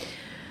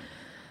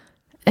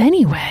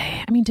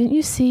 Anyway, I mean, didn't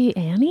you see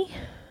Annie?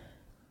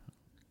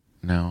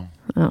 No.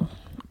 Oh,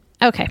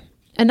 okay.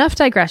 Enough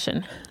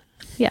digression.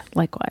 Yeah,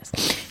 likewise.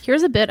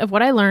 Here's a bit of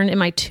what I learned in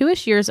my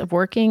 2-ish years of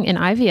working in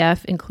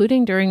IVF,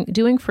 including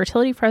doing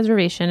fertility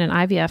preservation and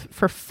IVF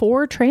for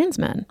 4 trans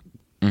men.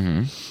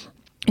 Mm-hmm.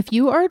 If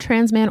you are a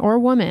trans man or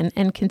woman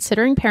and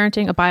considering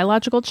parenting a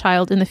biological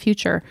child in the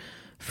future,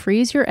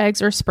 freeze your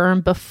eggs or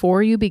sperm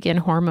before you begin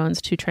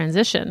hormones to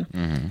transition.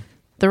 Mm-hmm.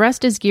 The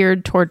rest is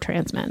geared toward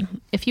trans men.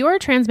 If you are a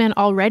trans man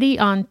already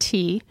on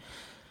T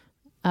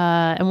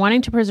and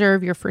wanting to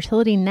preserve your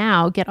fertility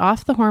now, get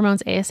off the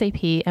hormones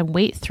ASAP and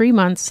wait 3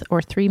 months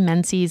or 3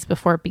 menses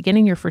before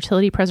beginning your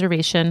fertility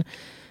preservation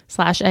 /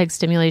 egg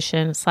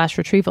stimulation /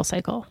 retrieval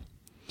cycle.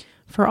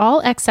 For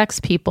all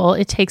XX people,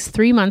 it takes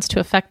 3 months to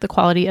affect the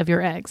quality of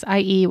your eggs,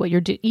 i.e. what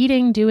you're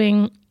eating,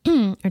 doing,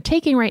 or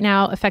taking right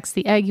now affects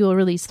the egg you will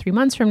release 3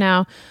 months from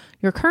now.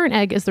 Your current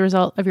egg is the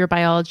result of your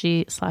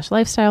biology /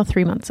 lifestyle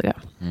 3 months ago.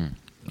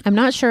 I'm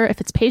not sure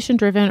if it's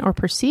patient-driven or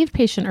perceived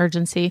patient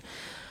urgency,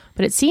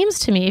 but it seems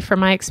to me from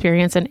my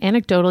experience and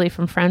anecdotally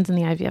from friends in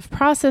the IVF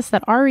process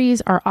that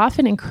REs are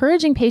often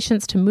encouraging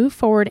patients to move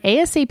forward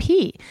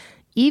ASAP,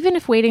 even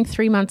if waiting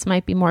 3 months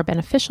might be more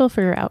beneficial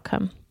for your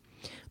outcome.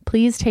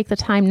 Please take the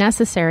time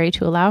necessary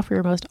to allow for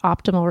your most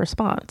optimal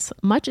response.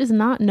 Much is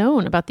not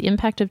known about the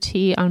impact of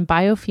T on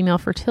biofemale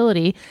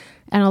fertility,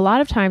 and a lot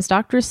of times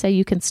doctors say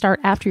you can start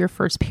after your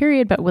first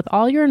period, but with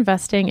all your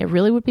investing, it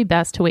really would be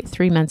best to wait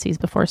 3 menses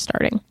before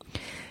starting.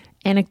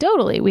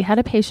 Anecdotally, we had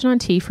a patient on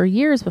T for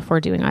years before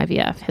doing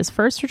IVF. His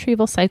first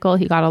retrieval cycle,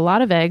 he got a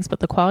lot of eggs,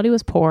 but the quality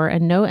was poor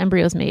and no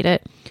embryos made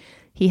it.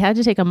 He had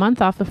to take a month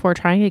off before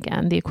trying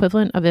again, the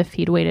equivalent of if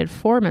he'd waited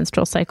 4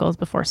 menstrual cycles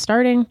before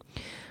starting.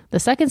 The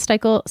second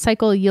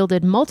cycle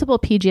yielded multiple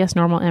PGS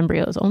normal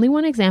embryos, only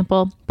one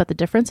example, but the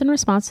difference in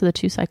response to the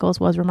 2 cycles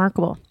was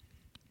remarkable.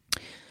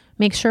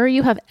 Make sure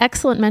you have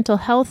excellent mental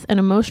health and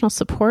emotional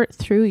support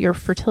through your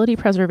fertility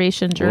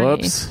preservation journey.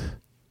 Whoops.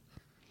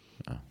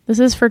 This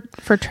is for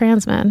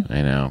trans men.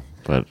 I know,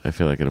 but I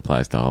feel like it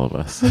applies to all of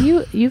us.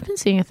 Well, you've been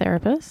seeing a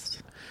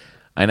therapist.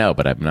 I know,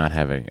 but I'm not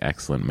having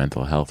excellent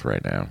mental health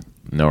right now,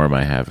 nor am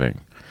I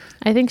having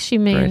I think she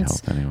great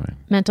means health anyway.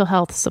 mental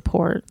health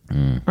support,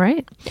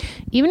 right?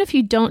 Even if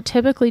you don't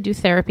typically do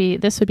therapy,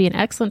 this would be an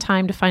excellent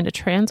time to find a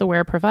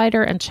trans-aware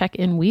provider and check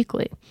in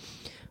weekly.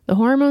 The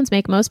hormones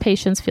make most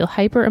patients feel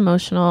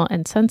hyper-emotional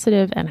and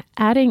sensitive, and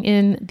adding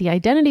in the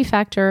identity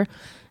factor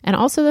and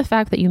also the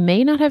fact that you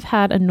may not have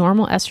had a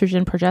normal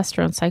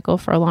estrogen-progesterone cycle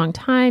for a long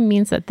time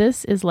means that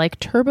this is like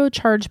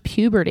turbocharged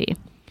puberty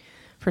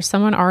for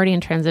someone already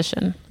in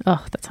transition.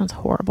 Oh, that sounds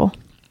horrible.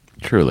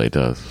 Truly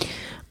does.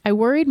 I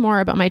worried more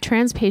about my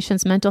trans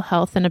patients' mental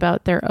health than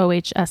about their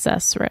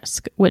OHSS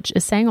risk, which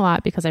is saying a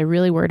lot because I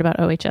really worried about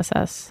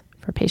OHSS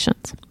for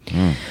patients.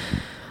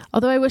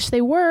 Although I wish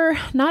they were,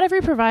 not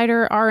every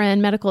provider, RN,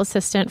 medical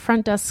assistant,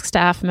 front desk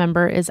staff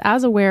member is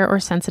as aware or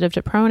sensitive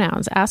to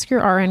pronouns. Ask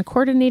your RN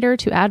coordinator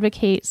to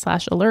advocate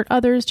 / alert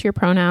others to your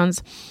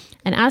pronouns,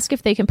 and ask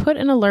if they can put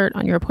an alert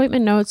on your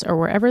appointment notes or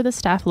wherever the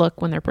staff look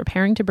when they're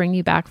preparing to bring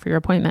you back for your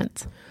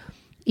appointments.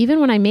 Even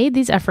when I made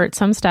these efforts,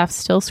 some staff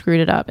still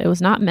screwed it up. It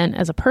was not meant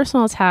as a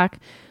personal attack.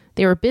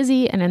 They were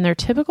busy, and in their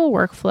typical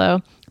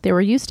workflow, they were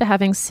used to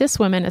having cis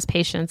women as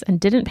patients and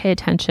didn't pay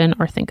attention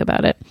or think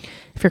about it.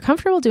 If you're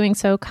comfortable doing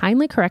so,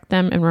 kindly correct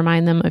them and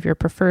remind them of your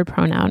preferred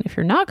pronoun. If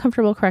you're not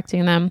comfortable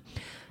correcting them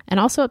and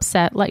also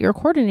upset, let your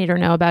coordinator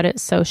know about it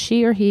so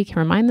she or he can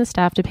remind the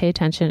staff to pay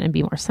attention and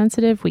be more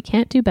sensitive. We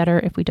can't do better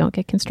if we don't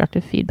get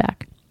constructive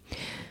feedback.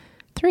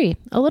 3,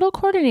 a little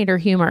coordinator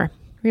humor.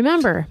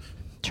 Remember,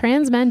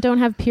 trans men don't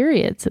have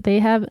periods. They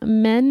have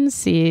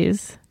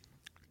menses.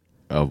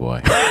 Oh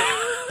boy.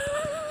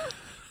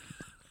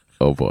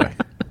 Oh boy.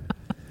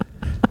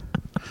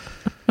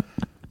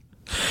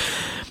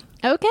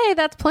 Okay,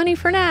 that's plenty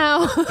for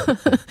now.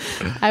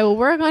 I will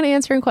work on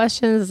answering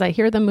questions as I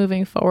hear them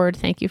moving forward.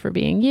 Thank you for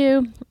being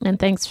you, and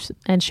thanks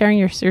and sharing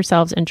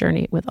yourselves and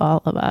journey with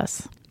all of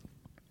us.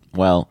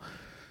 Well,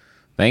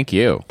 Thank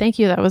you. Thank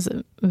you. That was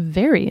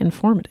very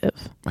informative.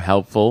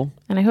 Helpful.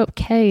 And I hope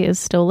Kay is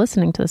still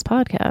listening to this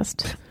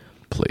podcast.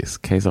 Please.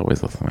 Kay's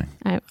always listening.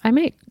 I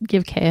might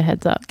give Kay a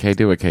heads up Kay,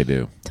 do what Kay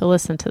do. to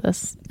listen to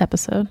this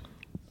episode.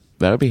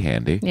 That would be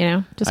handy. You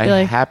know, just be I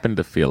like, happen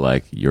to feel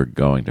like you're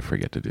going to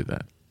forget to do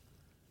that.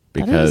 that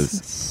Because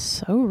is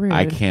so rude.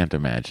 I can't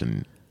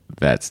imagine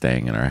that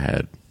staying in our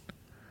head.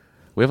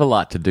 We have a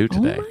lot to do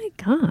today. Oh my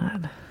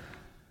God.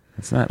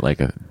 It's not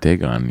like a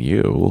dig on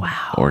you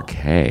or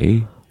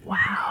Kay.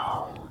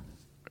 Wow.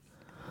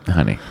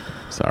 Honey,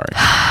 sorry.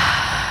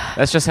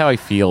 That's just how I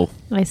feel.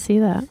 I see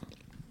that.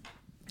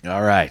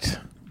 All right.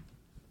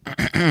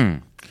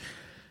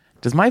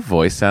 Does my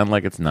voice sound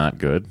like it's not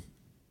good?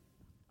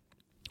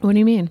 What do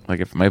you mean? Like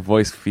if my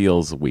voice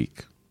feels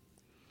weak.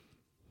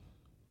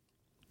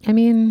 I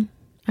mean,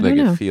 I Like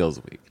don't know. it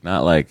feels weak.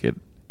 Not like it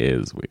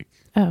is weak.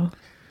 Oh.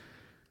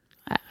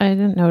 I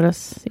didn't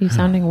notice you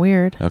sounding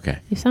weird. Okay.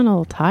 You sound a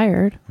little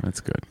tired.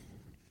 That's good.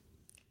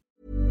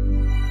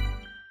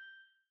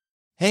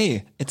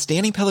 Hey, it's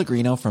Danny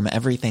Pellegrino from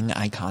Everything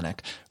Iconic.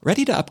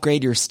 Ready to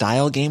upgrade your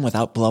style game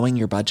without blowing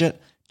your budget?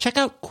 Check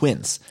out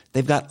Quince.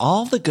 They've got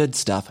all the good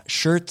stuff,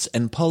 shirts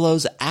and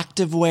polos,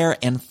 activewear,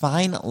 and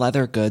fine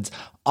leather goods,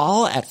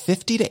 all at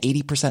 50 to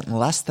 80%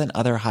 less than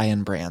other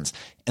high-end brands.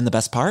 And the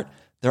best part?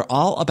 They're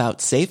all about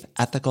safe,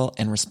 ethical,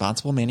 and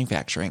responsible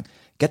manufacturing.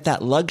 Get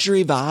that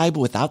luxury vibe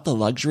without the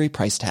luxury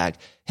price tag.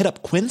 Hit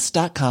up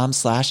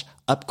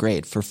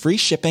quince.com/upgrade for free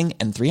shipping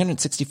and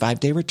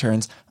 365-day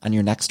returns on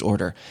your next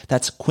order.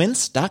 That's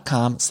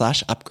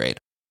quince.com/upgrade.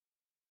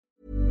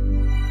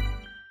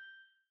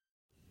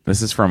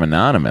 This is from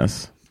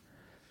Anonymous.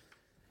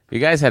 You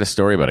guys had a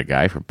story about a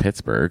guy from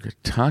Pittsburgh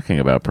talking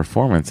about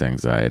performance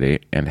anxiety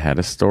and had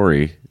a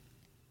story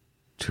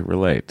to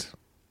relate.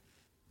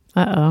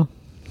 Uh-oh.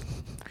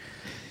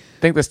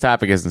 I think this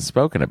topic isn't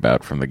spoken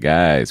about from the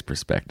guy's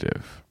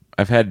perspective.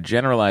 I've had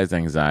generalized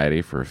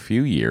anxiety for a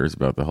few years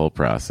about the whole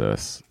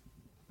process,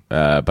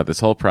 but this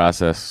whole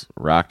process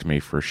rocked me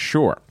for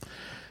sure.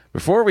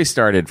 Before we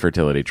started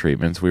fertility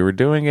treatments, we were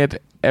doing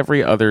it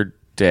every other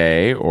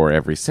day or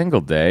every single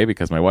day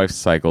because my wife's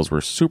cycles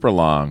were super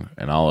long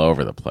and all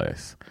over the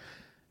place.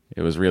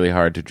 It was really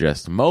hard to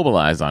just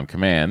mobilize on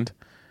command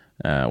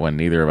when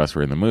neither of us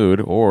were in the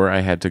mood, or I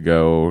had to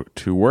go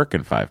to work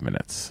in 5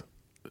 minutes.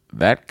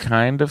 That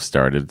kind of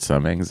started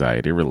some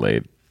anxiety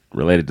related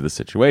to the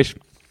situation.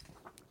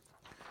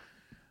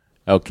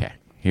 Okay,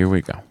 here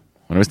we go.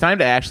 When it was time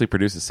to actually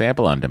produce a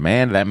sample on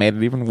demand, that made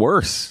it even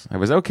worse. I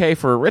was okay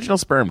for original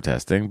sperm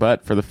testing,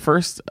 but for the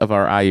first of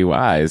our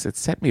IUIs, it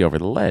set me over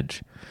the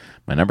ledge.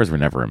 My numbers were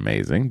never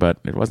amazing, but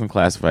it wasn't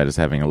classified as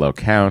having a low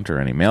count or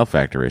any male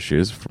factor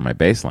issues for my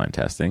baseline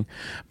testing.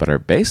 But our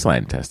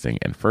baseline testing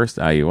and first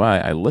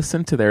IUI, I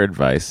listened to their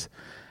advice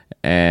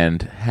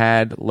and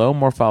had low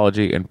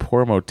morphology and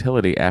poor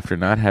motility after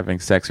not having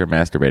sex or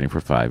masturbating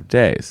for 5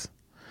 days.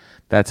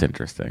 That's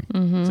interesting.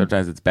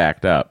 Sometimes it's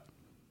backed up,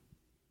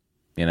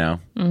 you know?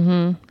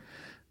 Mm-hmm.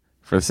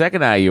 For the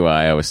second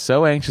IUI, I was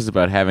so anxious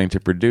about having to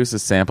produce a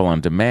sample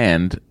on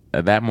demand.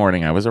 That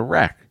morning, I was a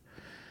wreck.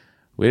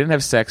 We didn't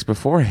have sex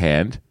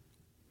beforehand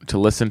to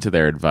listen to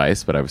their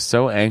advice, but I was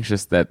so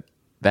anxious that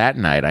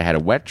night I had a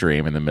wet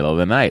dream in the middle of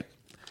the night.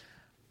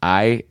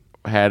 I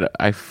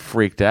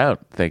freaked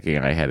out thinking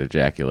I had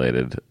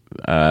ejaculated.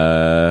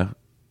 What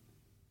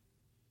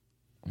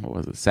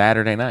was it?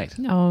 Saturday night.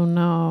 Oh,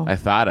 no. I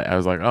thought it. I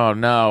was like, oh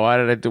no, why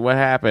did I do? What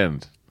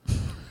happened?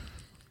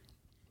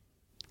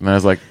 And I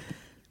was like,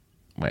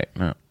 wait,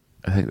 no.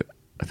 I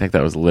think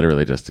that was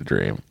literally just a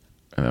dream.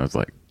 And I was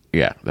like,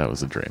 yeah, that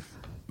was a dream.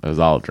 That was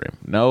all a dream.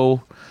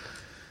 No.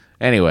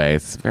 Anyway,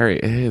 it is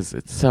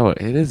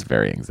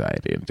very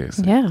anxiety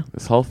inducing. Yeah.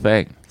 This whole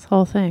thing. This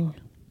whole thing.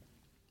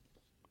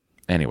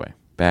 Anyway,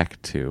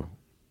 back to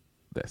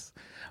this.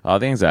 All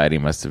the anxiety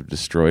must have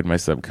destroyed my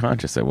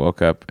subconscious. I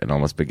woke up and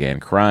almost began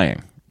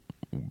crying.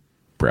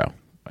 Bro,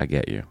 I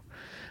get you.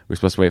 We were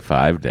supposed to wait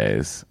 5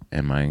 days,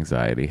 and my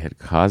anxiety had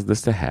caused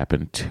this to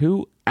happen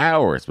 2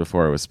 hours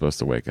before I was supposed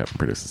to wake up and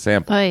produce a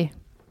sample. Oy.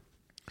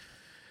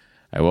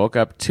 I woke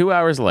up 2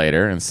 hours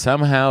later and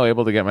somehow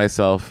able to get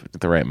myself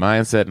at the right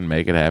mindset and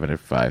make it happen at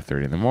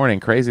 5:30 in the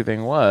morning. Crazy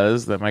thing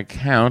was that my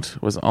count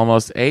was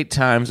almost 8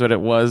 times what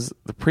it was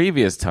the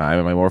previous time,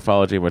 and my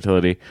morphology and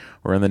motility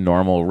were in the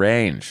normal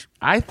range.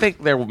 I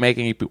think they're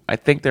making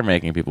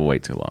people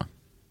wait too long.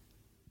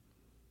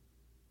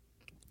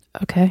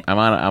 Okay.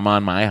 I'm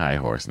on my high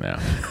horse now.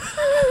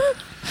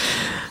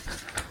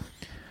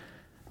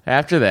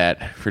 After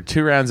that, for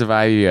 2 rounds of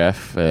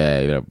IVF,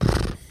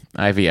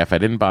 I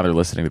didn't bother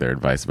listening to their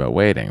advice about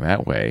waiting.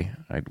 That way,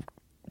 I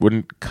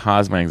wouldn't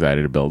cause my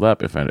anxiety to build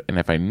up. If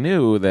I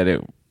knew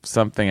that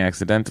something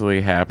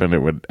accidentally happened, it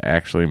would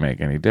actually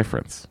make any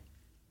difference.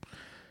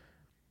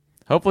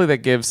 Hopefully, that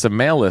gives some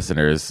male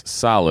listeners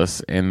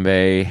solace, and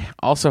they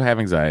also have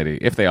anxiety.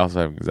 If they also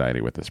have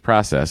anxiety with this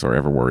process, or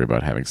ever worry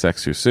about having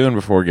sex too soon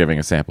before giving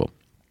a sample,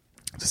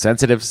 it's a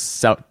sensitive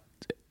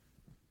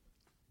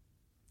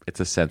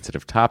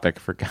topic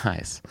for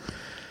guys.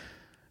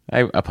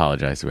 I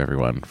apologize to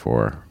everyone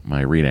for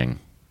my reading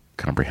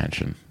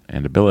comprehension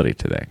and ability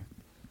today.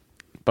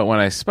 But when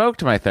I spoke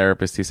to my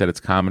therapist, he said it's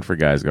common for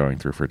guys going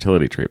through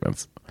fertility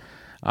treatments.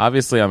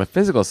 Obviously, on the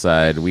physical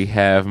side, we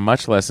have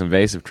much less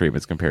invasive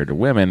treatments compared to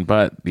women,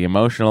 but the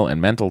emotional and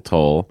mental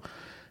toll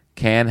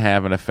can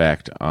have an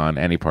effect on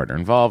any partner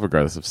involved,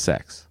 regardless of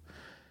sex.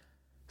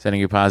 Sending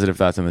you positive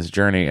thoughts on this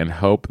journey and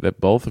hope that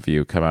both of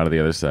you come out of the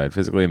other side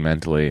physically and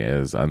mentally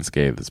as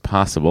unscathed as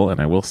possible. And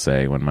I will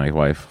say, when my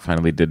wife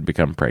finally did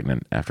become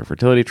pregnant after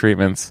fertility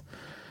treatments,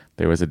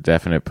 there was a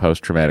definite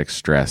post-traumatic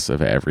stress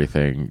of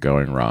everything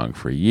going wrong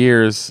for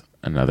years.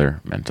 Another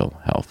mental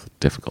health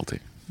difficulty.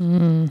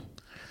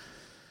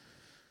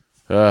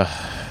 That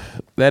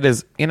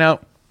is,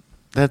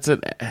 it's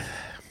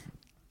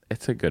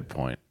a good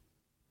point.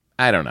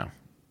 I don't know.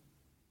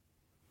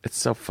 It's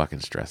so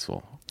fucking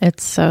stressful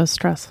It's so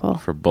stressful.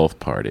 for both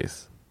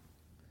parties.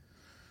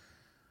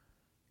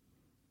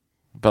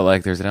 But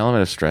like, there's an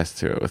element of stress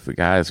to it with the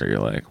guys where you're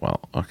like, well,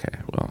 okay,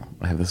 well,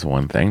 I have this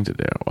one thing to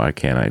do. Why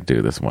can't I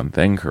do this one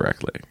thing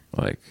correctly?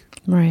 Like,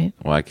 Right.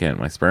 why can't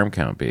my sperm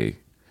count be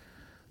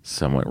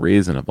somewhat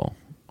reasonable?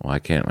 Why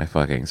can't my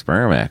fucking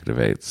sperm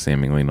activate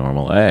seemingly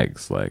normal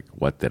eggs? Like,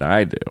 what did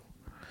I do?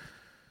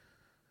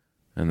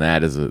 And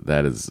that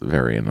is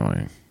very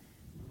annoying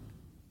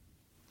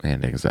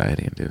and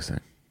anxiety inducing.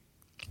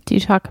 Do you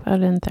talk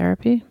about it in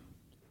therapy?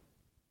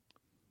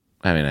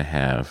 I mean, I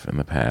have in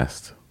the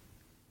past.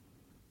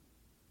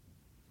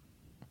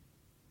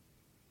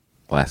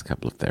 Last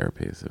couple of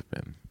therapies have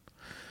been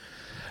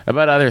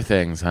about other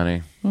things,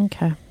 honey.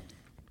 Okay.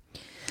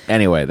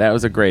 Anyway, that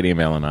was a great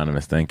email,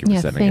 Anonymous. Thank you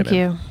for sending it in. Thank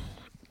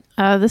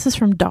you. This is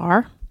from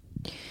Dar.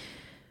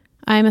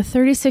 I am a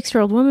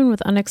 36-year-old woman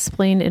with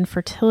unexplained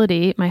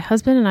infertility. My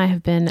husband and I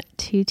have been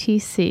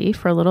TTC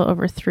for a little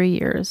over 3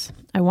 years.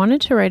 I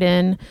wanted to write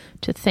in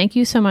to thank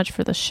you so much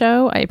for the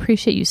show. I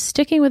appreciate you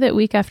sticking with it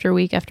week after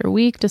week after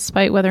week,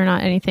 despite whether or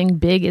not anything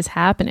big is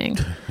happening,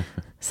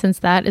 since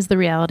that is the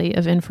reality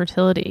of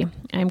infertility.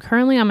 I am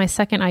currently on my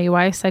second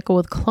IUI cycle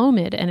with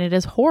Clomid, and it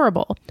is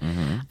horrible.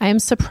 I am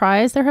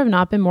surprised there have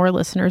not been more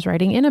listeners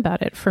writing in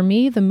about it. For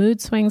me, the mood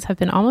swings have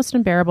been almost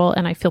unbearable,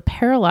 and I feel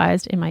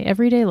paralyzed in my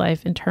everyday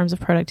life in terms of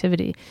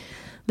productivity.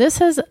 This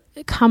has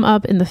come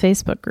up in the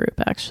Facebook group,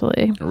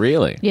 actually.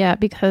 Really? Yeah,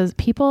 because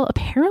people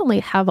apparently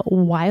have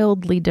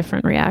wildly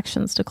different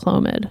reactions to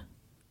Clomid.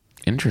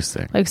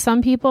 Interesting. Like,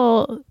 some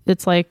people,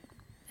 it's like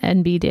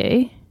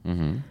NBD.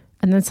 And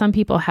then some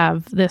people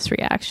have this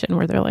reaction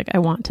where they're like, I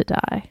want to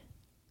die.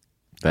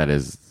 That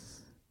is,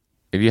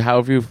 how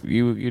have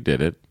you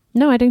did it?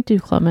 No, I didn't do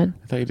Clomid.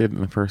 I thought you did it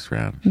in the first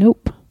round.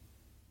 Nope.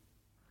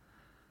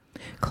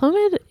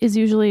 Clomid is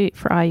usually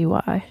for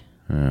IUI.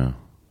 Oh.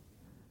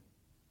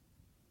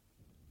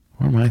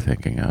 What am I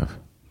thinking of?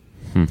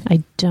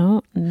 I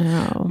don't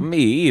know. Me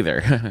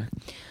either.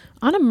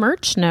 On a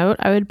merch note,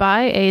 I would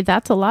buy a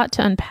That's a Lot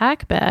to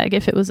Unpack bag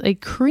if it was a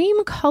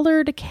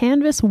cream-colored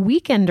canvas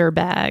weekender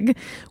bag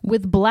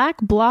with black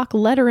block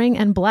lettering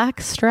and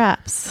black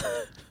straps.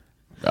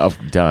 Oh,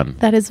 done.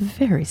 That is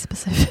very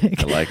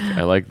specific.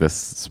 I like this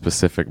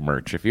specific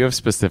merch. If you have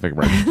specific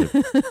merch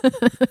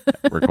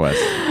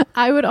request.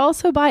 I would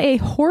also buy a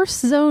Horse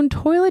Zone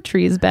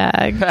toiletries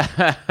bag.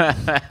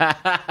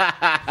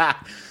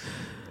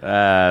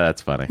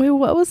 That's funny. Wait,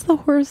 what was the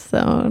Horse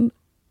Zone?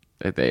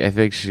 I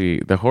think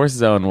the Horse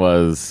Zone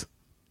was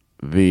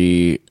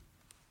the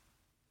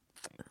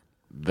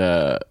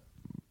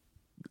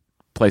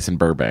place in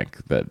Burbank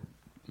that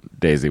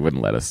Daisy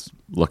wouldn't let us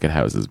look at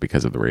houses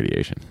because of the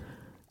radiation.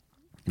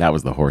 That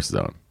was the Horse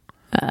Zone.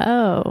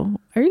 Oh,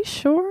 are you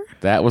sure?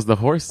 That was the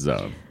Horse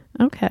Zone.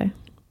 Okay.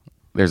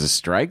 There's a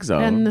Strike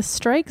Zone. And the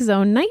Strike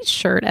Zone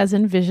nightshirt as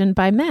envisioned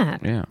by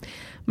Matt. Yeah.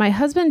 My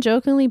husband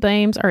jokingly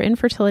blames our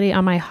infertility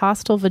on my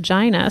hostile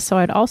vagina, so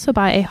I'd also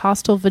buy a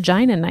hostile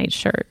vagina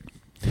nightshirt.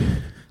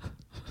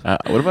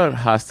 What about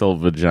hostile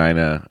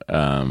vagina,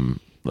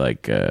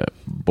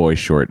 boy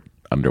short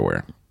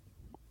underwear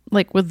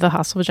Like with the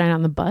hostile vagina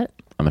on the butt?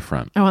 on the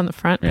front? Oh, on the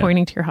front, Yeah.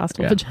 pointing to your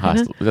hostile vagina.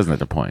 Hostile. It doesn't have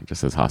to point. It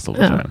just says hostile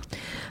vagina.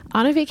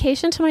 On a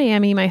vacation to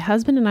Miami, my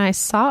husband and I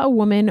saw a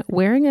woman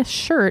wearing a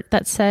shirt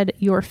that said,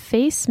 "Your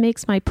face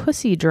makes my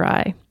pussy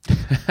dry."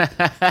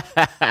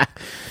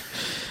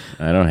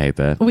 I don't hate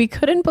that. We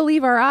couldn't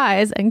believe our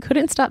eyes and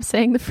couldn't stop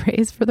saying the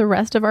phrase for the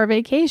rest of our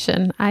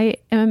vacation. I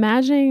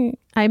imagine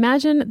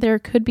there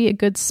could be a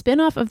good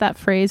spin-off of that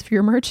phrase for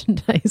your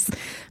merchandise.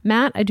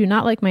 Matt, I do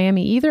not like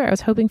Miami either. I was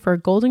hoping for a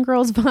Golden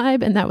Girls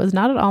vibe, and that was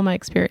not at all my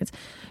experience.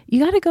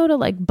 You got to go to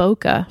like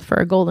Boca for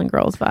a Golden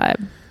Girls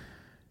vibe.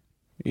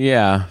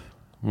 Yeah.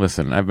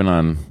 Listen, I've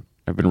been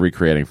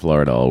recreating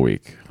Florida all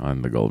week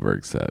on the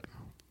Goldberg set.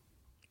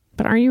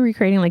 But aren't you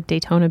recreating like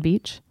Daytona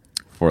Beach?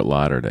 Fort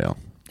Lauderdale.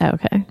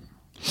 Okay.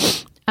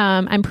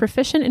 I'm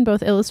proficient in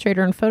both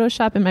Illustrator and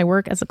Photoshop in my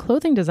work as a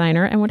clothing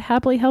designer and would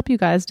happily help you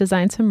guys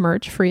design some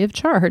merch free of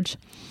charge.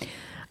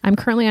 I'm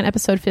currently on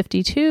episode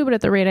 52, but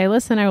at the rate I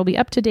listen, I will be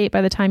up to date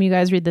by the time you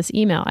guys read this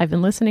email. I've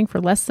been listening for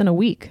less than a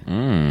week.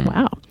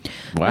 Wow.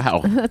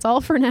 That's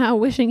all for now.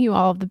 Wishing you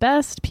all the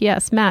best.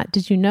 P.S. Matt,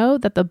 did you know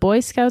that the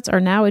Boy Scouts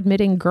are now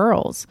admitting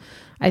girls?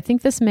 I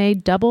think this may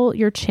double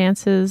your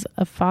chances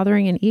of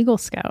fathering an Eagle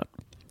Scout.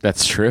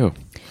 That's true.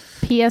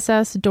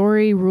 PSS,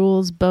 Dory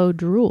rules, Bo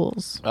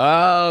drools.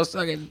 Oh,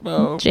 suck it,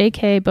 Bo.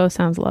 JK, Bo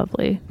sounds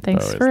lovely.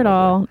 Thanks Bo is for it lovely.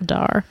 all,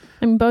 Dar.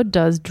 I mean, Bo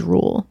does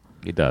drool.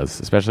 He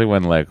does, especially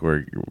when like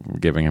we're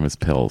giving him his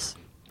pills.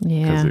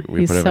 Yeah, 'Cause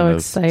we he's put him so in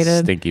those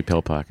excited. stinky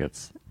pill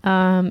pockets.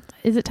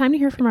 Is it time to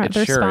hear from our It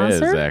other sure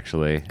sponsor? is,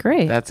 actually.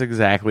 Great. That's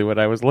exactly what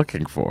I was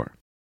looking for.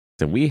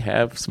 And we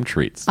have some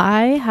treats.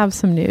 I have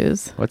some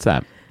news. What's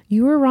that?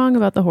 You were wrong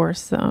about the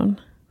horse zone.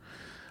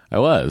 I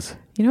was.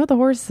 You know what the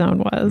horse zone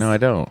was? No, I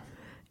don't.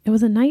 It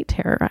was a night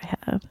terror I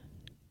had.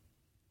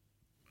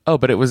 Oh,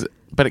 but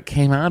it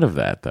came out of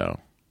that though.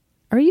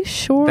 Are you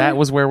sure? That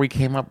was where we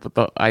came up with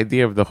the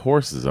idea of the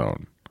horse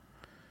zone.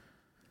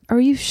 Are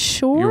you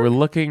sure? You were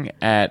looking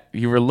at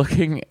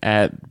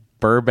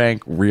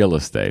Burbank real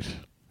estate,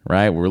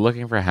 right? We were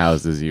looking for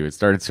houses. You had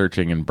started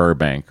searching in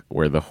Burbank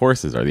where the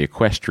horses are, the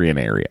equestrian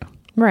area,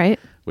 right.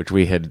 which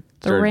we had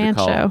started to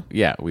call. rancho.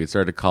 Yeah, we had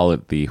started to call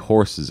it the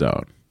horse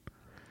zone.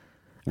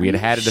 We had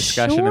had a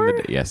discussion sure? in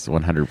the yes,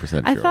 100%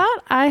 sure. I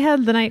thought I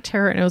had the night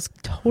terror and it was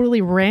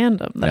totally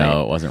random.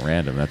 No, it wasn't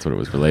random. That's what it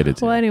was related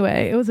to. Well,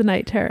 anyway, it was a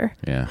night terror.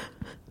 Yeah.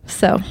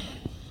 So,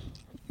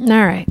 all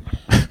right.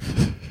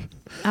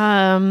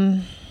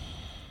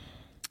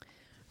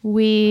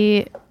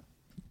 We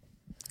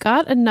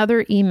got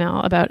another email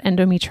about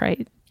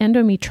endometritis,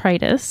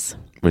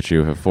 Which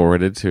you have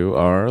forwarded to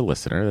our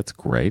listener. That's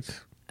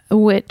great.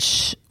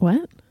 which,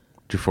 what?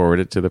 Did you forward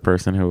it to the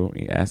person who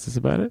asked us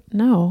about it?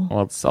 No.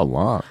 Well, it's so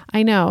long.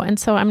 I know. And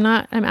so I'm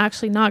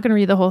actually not going to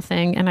read the whole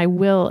thing, and I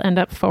will end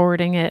up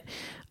forwarding it.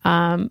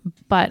 But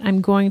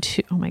I'm going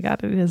to, oh my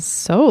God, it is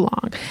so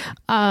long.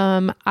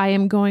 I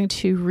am going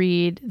to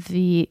read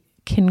the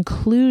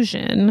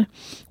conclusion,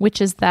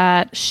 which is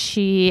that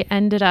she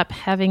ended up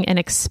having an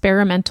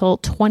experimental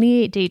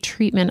 28-day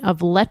treatment of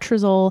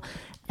letrozole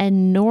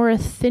and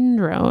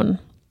norethindrone,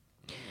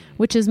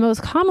 which is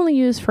most commonly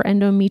used for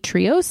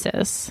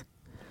endometriosis.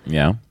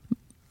 Yeah.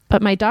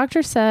 But my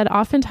doctor said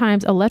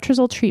oftentimes a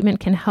letrozole treatment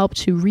can help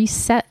to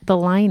reset the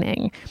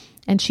lining.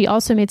 And she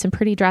also made some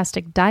pretty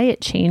drastic diet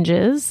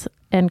changes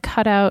and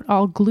cut out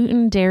all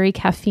gluten, dairy,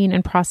 caffeine,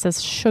 and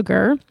processed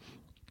sugar.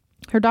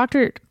 Her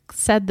doctor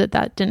said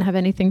that didn't have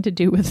anything to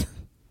do with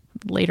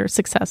later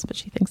success, but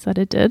she thinks that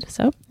it did.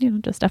 So,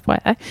 just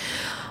FYI.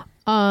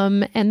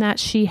 And that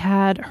she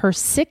had her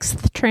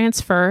 6th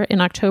transfer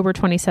in October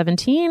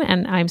 2017.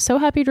 And I'm so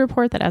happy to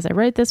report that as I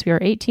write this, we are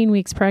 18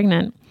 weeks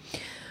pregnant.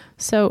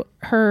 So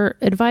her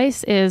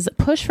advice is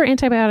push for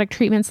antibiotic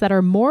treatments that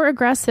are more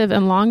aggressive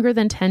and longer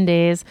than 10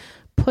 days,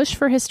 push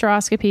for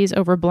hysteroscopies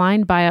over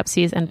blind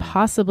biopsies, and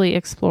possibly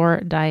explore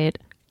diet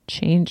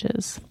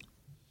changes.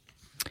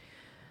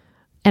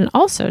 And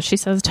also, she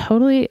says,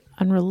 totally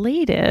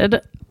unrelated,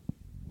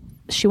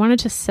 she wanted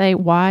to say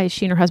why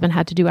she and her husband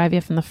had to do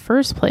IVF in the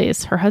first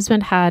place. Her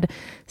husband had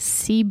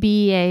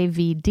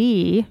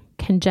CBAVD,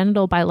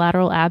 congenital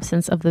bilateral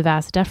absence of the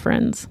vas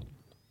deferens,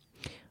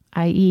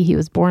 i.e. he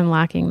was born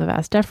lacking the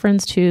vas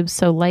deferens tubes,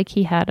 so like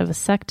he had a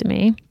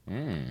vasectomy.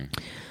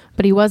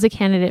 But he was a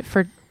candidate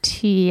for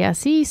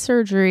TSE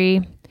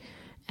surgery,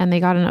 and they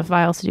got enough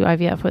vials to do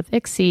IVF with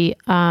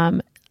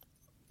ICSI.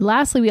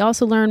 Lastly, we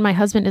also learned my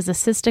husband is a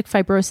cystic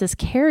fibrosis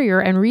carrier,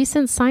 and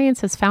recent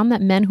science has found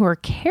that men who are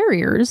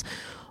carriers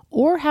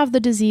or have the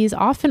disease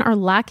often are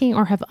lacking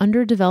or have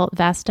underdeveloped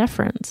vas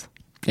deferens.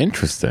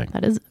 Interesting.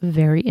 That is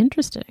very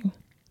interesting.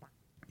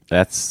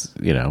 That's,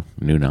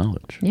 new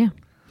knowledge. Yeah.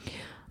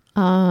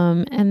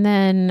 And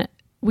then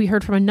we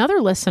heard from another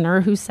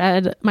listener who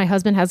said, my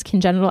husband has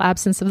congenital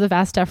absence of the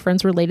vas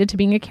deferens related to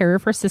being a carrier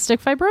for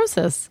cystic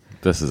fibrosis.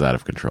 This is out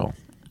of control.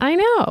 I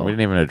know. We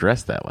didn't even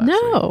address that last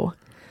week. No.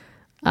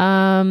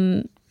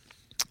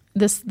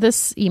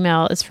 This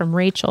email is from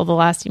Rachel. The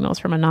last email is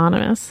from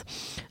Anonymous.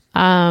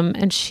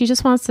 And she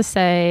just wants to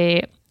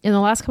say, in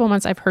the last couple of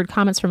months, I've heard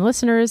comments from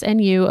listeners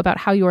and you about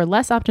how you are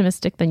less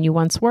optimistic than you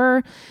once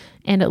were.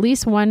 And at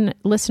least one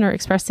listener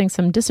expressing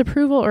some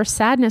disapproval or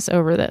sadness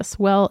over this.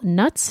 Well,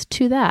 nuts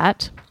to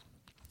that.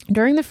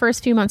 During the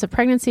first few months of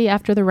pregnancy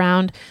after the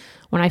round,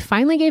 when I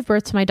finally gave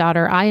birth to my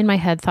daughter, I in my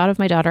head thought of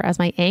my daughter as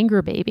my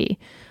anger baby.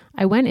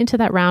 I went into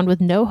that round with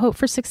no hope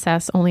for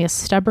success, only a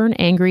stubborn,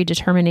 angry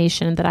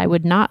determination that I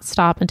would not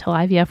stop until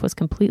IVF was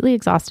completely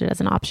exhausted as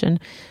an option,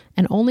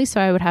 and only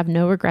so I would have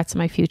no regrets in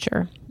my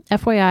future.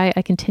 FYI,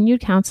 I continued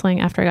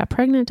counseling after I got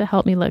pregnant to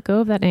help me let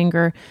go of that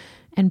anger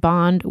and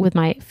bond with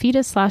my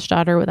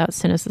fetus/daughter without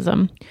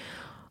cynicism.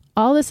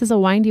 All this is a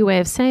windy way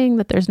of saying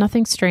that there's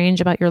nothing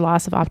strange about your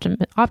loss of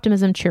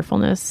optimism,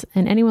 cheerfulness,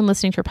 and anyone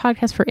listening to your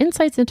podcast for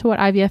insights into what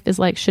IVF is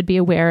like should be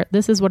aware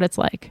this is what it's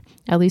like,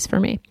 at least for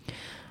me.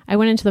 I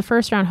went into the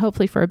first round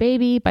hopefully for a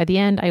baby. By the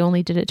end, I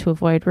only did it to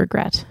avoid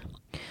regret.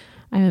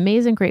 I'm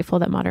amazed and grateful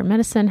that modern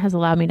medicine has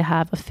allowed me to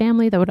have a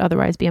family that would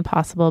otherwise be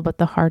impossible, but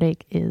the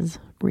heartache is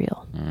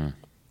real.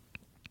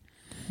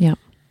 Yeah.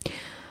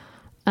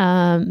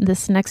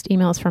 This next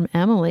email is from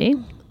Emily.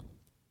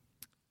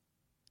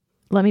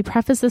 Let me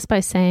preface this by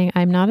saying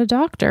I'm not a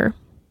doctor.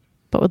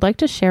 but would like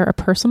to share a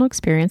personal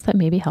experience that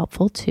may be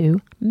helpful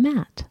to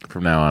Matt.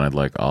 From now on, I'd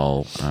like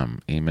all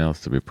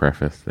emails to be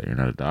prefaced that you're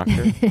not a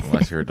doctor,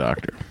 unless you're a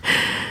doctor.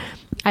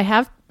 I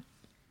have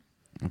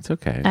It's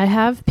okay.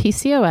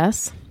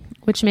 PCOS,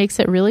 which makes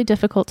it really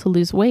difficult to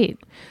lose weight.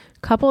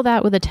 Couple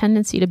that with a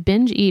tendency to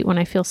binge eat when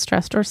I feel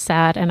stressed or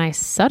sad, and I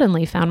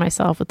suddenly found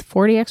myself with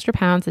 40 extra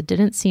pounds that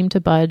didn't seem to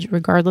budge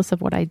regardless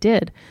of what I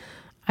did.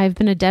 I've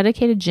been a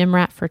dedicated gym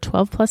rat for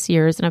 12 plus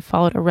years and have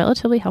followed a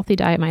relatively healthy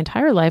diet my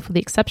entire life with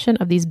the exception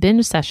of these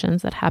binge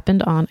sessions that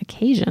happened on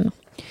occasion.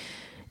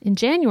 In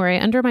January,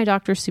 under my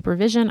doctor's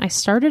supervision, I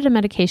started a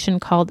medication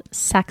called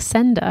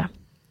Saxenda.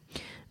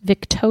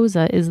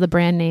 Victoza is the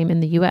brand name in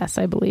the US,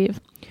 I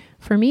believe.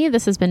 For me,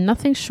 this has been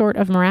nothing short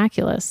of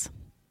miraculous.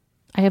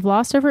 I have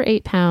lost over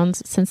 8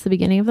 pounds since the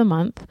beginning of the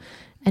month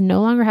and no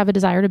longer have a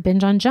desire to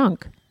binge on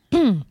junk.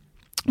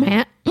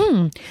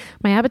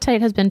 My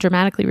appetite has been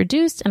dramatically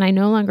reduced and I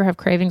no longer have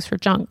cravings for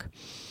junk.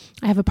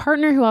 I have a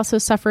partner who also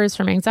suffers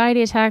from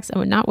anxiety attacks and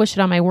would not wish it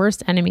on my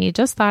worst enemy.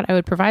 Just thought I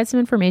would provide some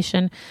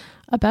information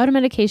about a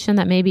medication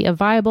that may be a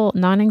viable,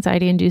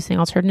 non-anxiety inducing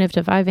alternative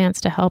to Vyvanse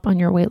to help on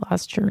your weight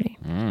loss journey.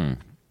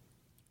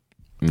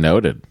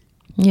 Noted.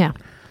 Yeah.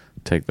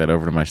 Take that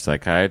over to my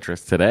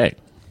psychiatrist today.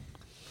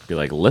 Be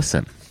like,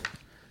 listen,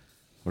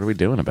 what are we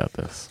doing about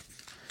this?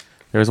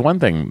 There was one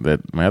thing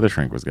that my other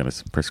shrink was going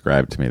to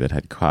prescribe to me that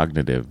had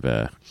cognitive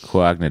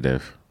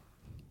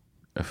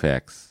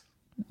effects.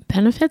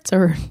 Benefits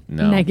or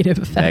No, negative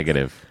effects?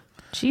 Negative.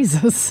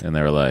 Jesus. And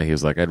they were like, he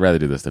was like, I'd rather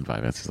do this than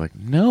Vyvanse. He's like,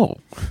 no.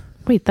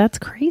 Wait, that's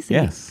crazy.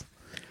 Yes.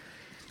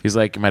 He's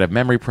like, you might have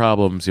memory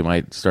problems. You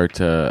might start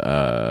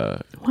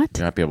to, What?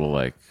 you might be able to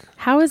like.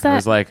 How is that? I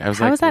was like, how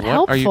what is that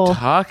helpful? are you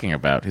talking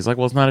about? He's like,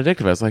 well, it's not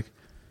addictive. I was like,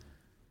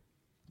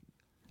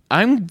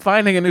 I'm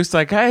finding a new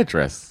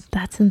psychiatrist.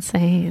 That's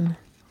insane.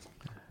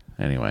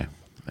 Anyway,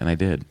 and I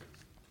did.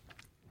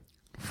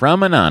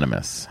 From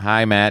Anonymous.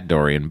 Hi, Matt,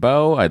 Dorian,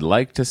 Bo. I'd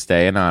like to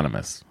stay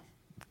anonymous.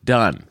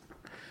 Done.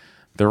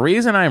 The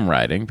reason I'm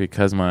writing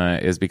because my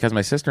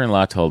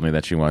sister-in-law told me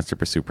that she wants to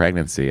pursue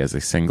pregnancy as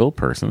a single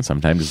person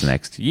sometime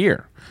next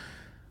year.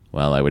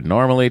 While I would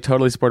normally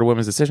totally support a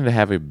woman's decision to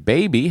have a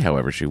baby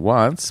however she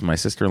wants, my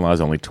sister-in-law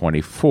is only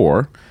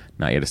 24,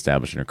 not yet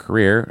established in her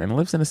career, and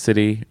lives in a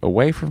city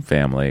away from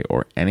family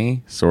or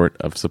any sort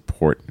of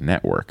support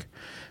network.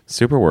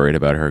 Super worried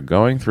about her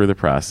going through the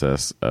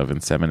process of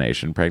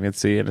insemination,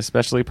 pregnancy, and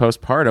especially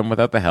postpartum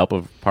without the help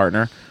of a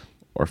partner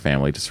or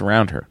family to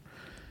surround her.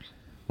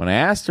 When I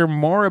asked her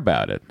more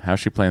about it, how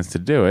she plans to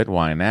do it,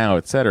 why now,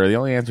 etc., the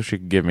only answer she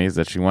could give me is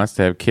that she wants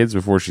to have kids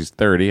before she's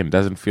 30 and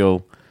doesn't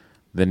feel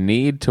the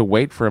need to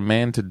wait for a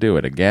man to do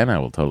it. Again, I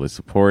will totally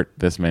support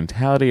this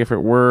mentality if it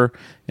were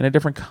in a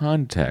different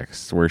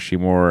context, where she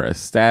more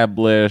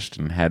established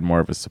and had more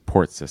of a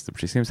support system.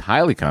 She seems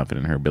highly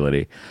confident in her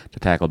ability to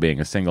tackle being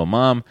a single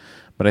mom,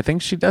 but I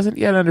think she doesn't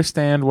yet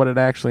understand what it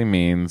actually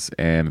means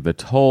and the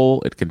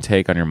toll it can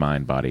take on your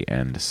mind, body,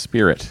 and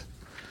spirit.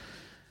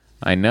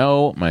 I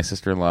know my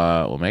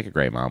sister-in-law will make a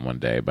great mom one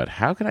day, but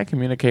how can I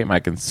communicate my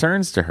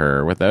concerns to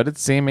her without it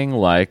seeming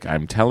like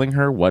I'm telling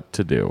her what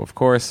to do? Of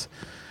course,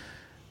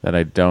 that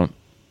I don't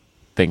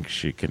think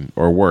she can,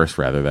 or worse,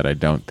 rather, that I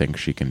don't think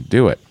she can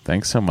do it.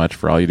 Thanks so much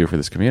for all you do for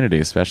this community,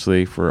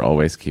 especially for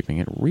always keeping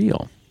it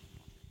real.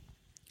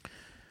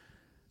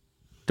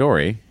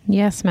 Dory.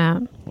 Yes,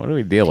 Matt. What do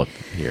we deal with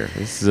here?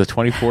 This is a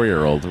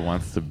 24-year-old who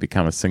wants to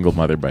become a single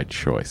mother by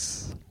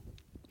choice.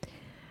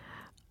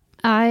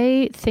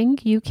 I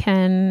think you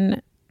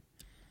can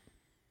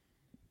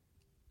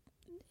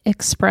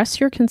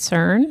express your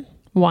concern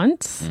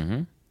once,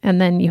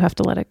 and then you have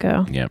to let it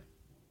go. Yep.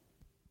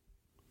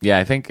 Yeah,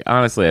 I think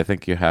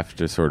you have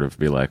to sort of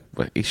be like,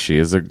 well, she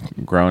is a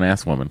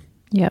grown-ass woman.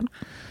 Yep.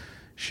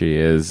 She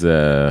is,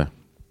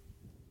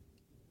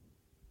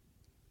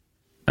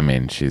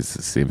 she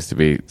seems to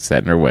be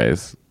set in her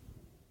ways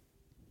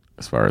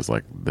as far as,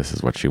 like, this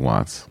is what she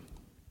wants.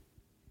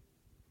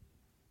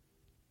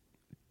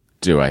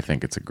 Do I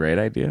think it's a great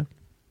idea?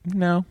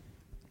 No.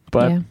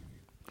 But... Yeah.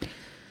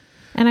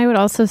 And I would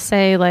also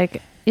say,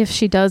 like, if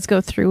she does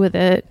go through with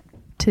it,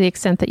 to the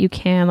extent that you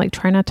can, like,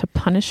 try not to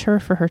punish her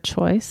for her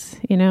choice,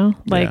 you know?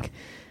 Like,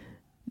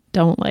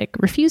 don't, like,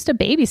 refuse to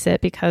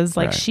babysit because,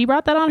 like, she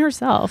brought that on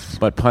herself.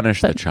 But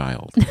punish the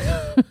child.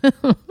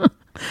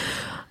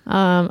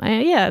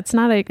 It's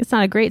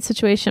not a great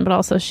situation, but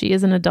also she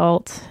is an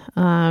adult.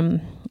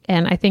 And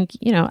I think,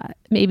 you know,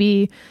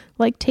 maybe,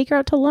 like, take her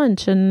out to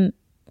lunch and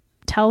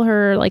tell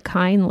her, like,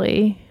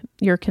 kindly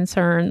your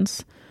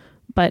concerns.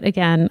 But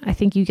again, I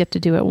think you get to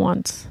do it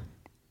once.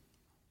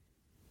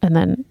 And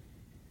then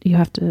you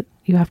have to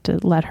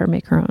let her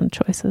make her own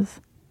choices.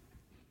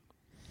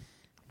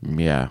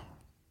 Yeah.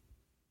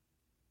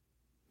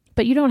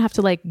 But you don't have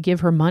to, like,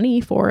 give her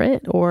money for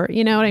it, or,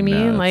 you know what I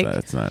mean?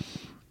 No,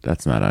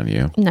 that's not on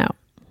you. No.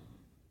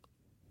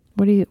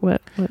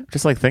 What?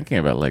 Just like thinking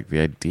about, like, the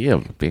idea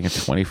of being a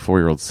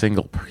 24-year-old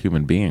single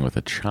human being with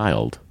a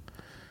child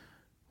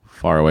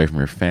far away from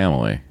your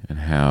family and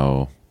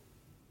how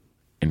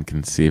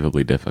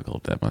inconceivably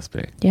difficult that must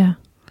be. Yeah.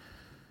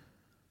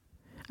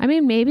 I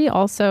mean, maybe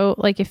also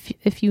like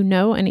if you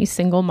know any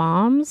single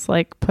moms,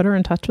 like put her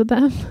in touch with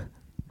them.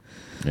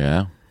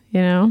 Yeah.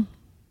 You know?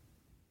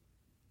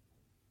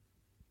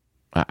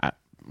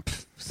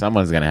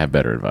 Someone's going to have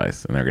better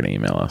advice, and they're going to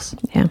email us.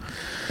 Yeah.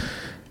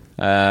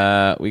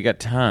 We got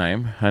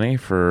time, honey,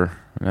 for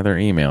another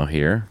email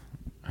here.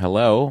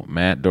 Hello,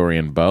 Matt,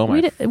 Dorian, Bo.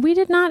 We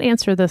did not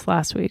answer this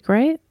last week,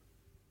 right?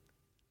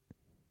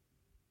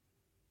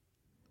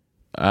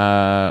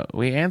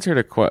 We answered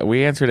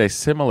a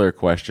similar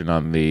question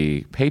on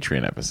the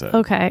Patreon episode.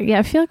 Okay. Yeah,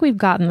 I feel like we've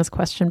gotten this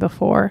question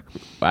before.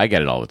 I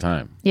get it all the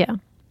time. Yeah.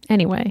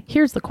 Anyway,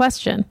 here's the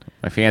question.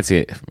 My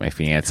fiance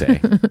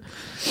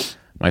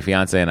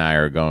and I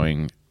are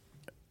going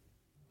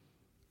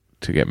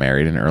to get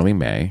married in early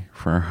May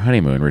for our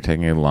honeymoon. We're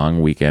taking a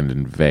long weekend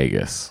in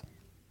Vegas.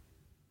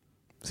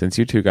 Since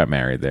you two got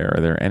married there,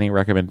 are there any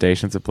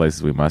recommendations of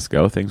places we must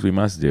go, things we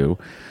must do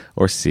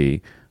or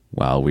see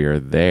while we are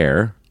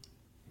there?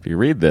 If you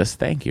read this,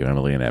 thank you,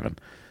 Emily and Evan.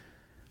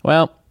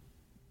 Well,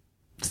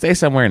 stay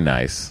somewhere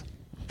nice.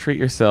 Treat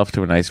yourself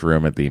to a nice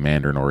room at the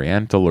Mandarin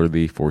Oriental or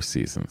the Four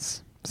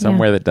Seasons.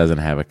 Somewhere that doesn't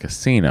have a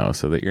casino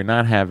so that you're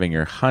not having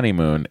your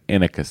honeymoon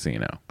in a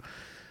casino.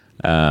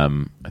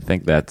 I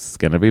think that's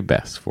going to be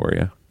best for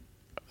you.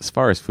 As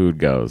far as food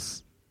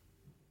goes,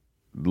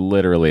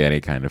 literally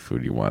any kind of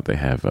food you want, they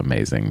have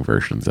amazing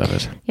versions of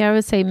it. Yeah, I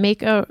would say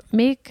make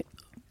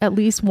at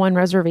least one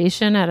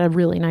reservation at a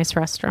really nice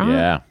restaurant.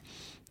 Yeah.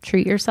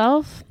 Treat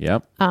yourself.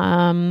 Yep.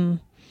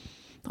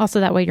 Also,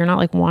 that way you're not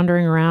like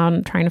wandering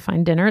around trying to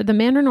find dinner. The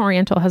Mandarin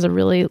Oriental has a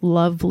really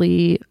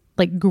lovely,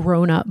 like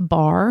grown-up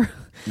bar.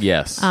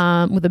 Yes.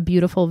 With a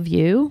beautiful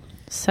view.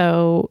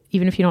 So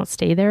even if you don't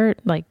stay there,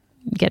 like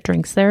get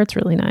drinks there. It's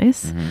really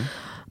nice.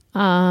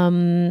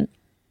 Mm-hmm.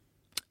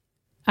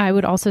 I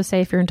would also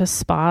say if you're into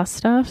spa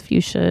stuff,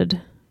 you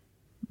should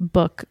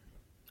book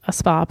a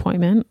spa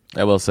appointment.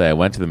 I will say I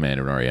went to the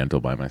Mandarin Oriental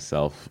by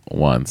myself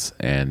once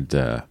and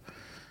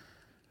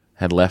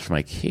had left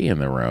my key in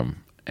the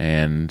room,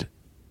 and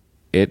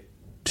it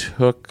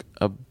took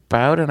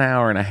about an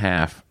hour and a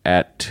half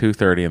at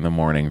 2:30 in the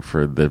morning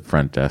for the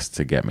front desk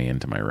to get me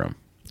into my room.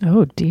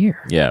 Oh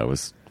dear. Yeah, it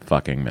was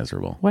fucking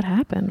miserable. What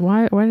happened?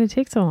 Why did it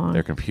take so long?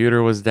 Their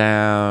computer was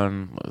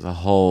down. It was a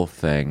whole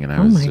thing, and I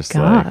oh was my just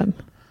God. like,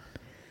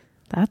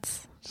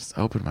 That's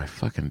open my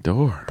fucking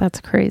door.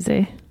 That's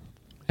crazy.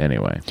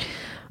 Anyway.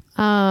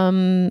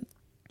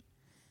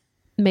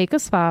 Make a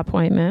spa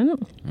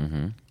appointment.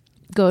 Mm-hmm.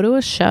 Go to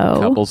a show.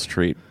 Couples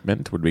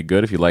treatment would be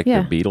good if you like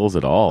Yeah. the Beatles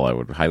at all. I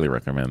would highly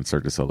recommend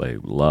Cirque du Soleil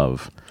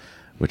Love,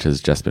 which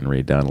has just been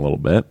redone a little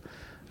bit.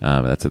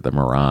 That's at the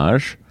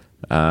Mirage.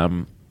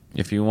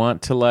 If you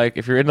want to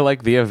if you're into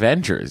the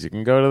Avengers, you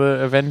can go to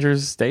the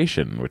Avengers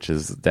station, which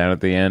is down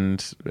at the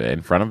end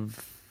in front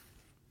of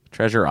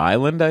Treasure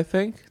Island, I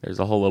think. There's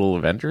a whole little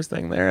Avengers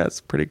thing there.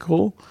 That's pretty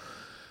cool.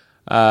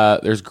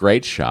 There's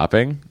great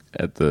shopping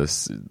at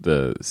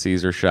the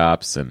Caesar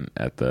shops and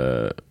at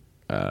the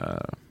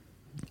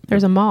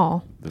There's a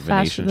mall. The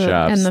Venetian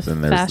shops. And the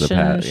then there's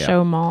fashion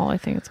show mall, I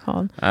think it's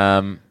called.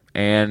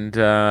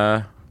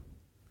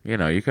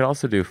 You could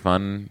also do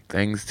fun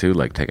things too,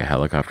 like take a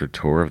helicopter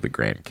tour of the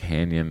Grand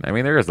Canyon. I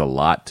mean, there is a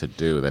lot to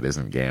do that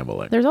isn't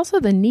gambling. There's also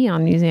the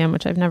Neon Museum,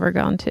 which I've never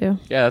gone to.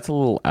 Yeah, that's a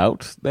little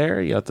out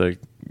there. You have to,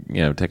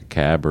 take a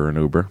cab or an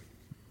Uber.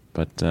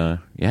 But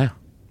yeah,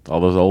 all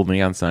those old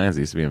neon signs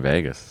used to be in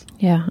Vegas.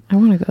 Yeah, I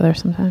want to go there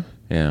sometime.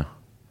 Yeah,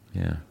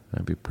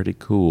 that'd be pretty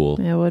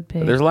cool. It would be.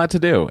 But there's a lot to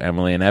do,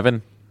 Emily and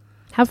Evan.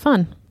 Have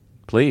fun.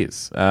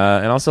 Please.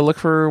 And also look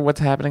for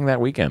what's happening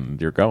that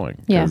weekend you're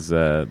going. Yeah. Because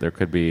there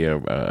could be a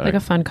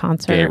fun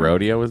concert. Gay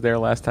Rodeo was there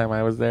last time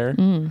I was there.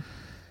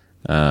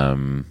 A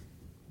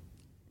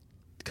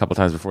couple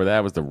times before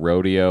that was the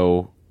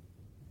Rodeo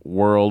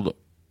World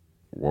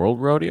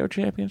Rodeo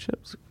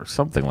Championships or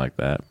something like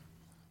that.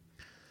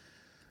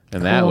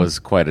 And that was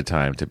quite a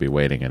time to be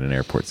waiting in an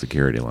airport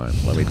security line,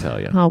 let me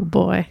tell you. Oh,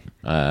 boy.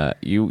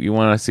 You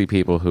want to see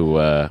people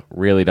who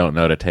really don't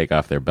know to take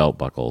off their belt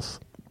buckles.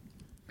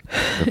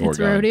 It's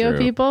rodeo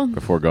people?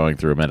 Before going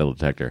through a metal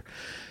detector.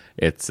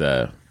 It's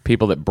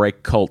people that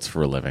break colts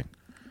for a living.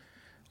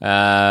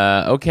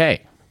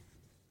 Okay.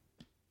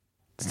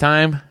 It's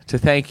time to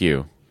thank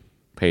you,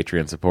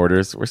 Patreon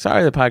supporters. We're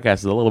sorry the podcast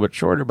is a little bit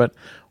shorter, but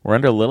we're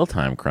under a little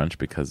time crunch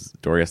because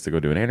Dory has to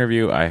go do an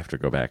interview. I have to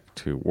go back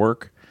to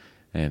work,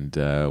 and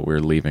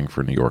we're leaving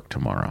for New York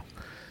tomorrow.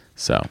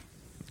 So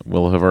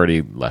we'll have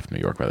already left New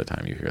York by the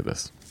time you hear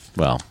this.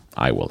 Well,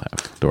 I will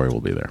have. Dory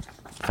will be there.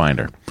 Find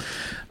her.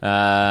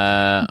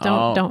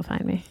 Don't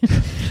find me.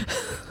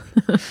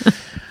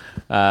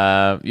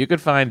 You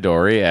could find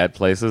Dory at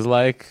places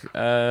like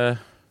La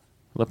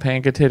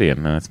Pancatidian.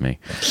 No, that's me.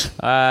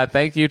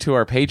 Thank you to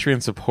our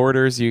Patreon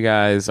supporters. You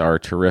guys are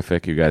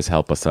terrific. You guys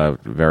help us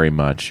out very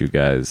much. You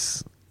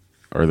guys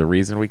are the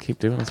reason we keep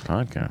doing this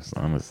podcast,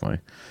 honestly.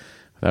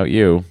 Without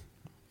you,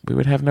 we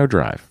would have no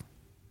drive.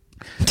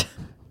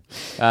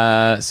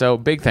 So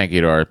big thank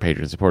you to our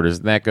Patreon supporters.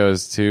 And that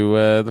goes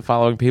to the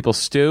following people.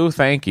 Stu,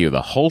 thank you.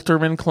 The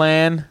Holterman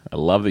clan. I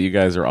love that you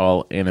guys are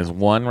all in as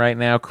one right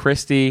now.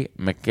 Christy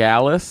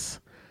McGallis,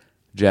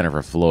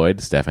 Jennifer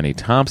Floyd, Stephanie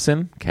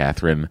Thompson,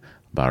 Catherine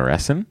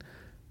Baressen,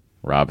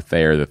 Rob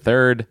Thayer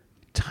III,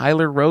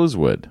 Tyler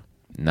Rosewood,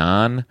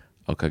 Nan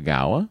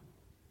Okagawa,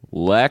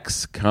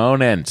 Lex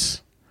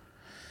Conant.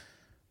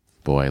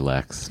 Boy,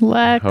 Lex.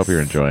 Hope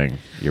you're enjoying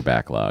your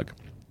backlog.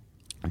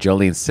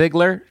 Jolene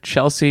Sigler,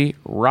 Chelsea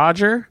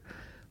Roger,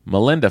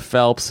 Melinda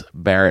Phelps,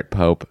 Barrett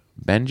Pope,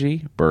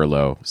 Benji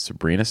Burlow,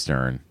 Sabrina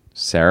Stern,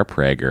 Sarah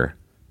Prager,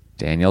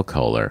 Daniel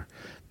Kohler,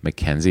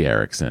 Mackenzie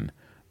Erickson,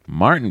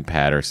 Martin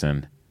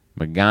Patterson,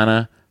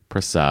 Magana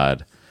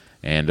Prasad,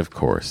 and of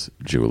course,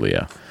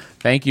 Julia.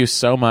 Thank you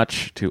so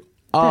much to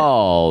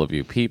all of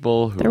you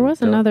people who... There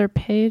was another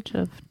page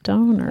of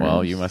donors.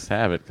 Well, you must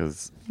have it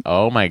because,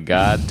 oh my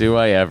God, do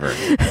I ever.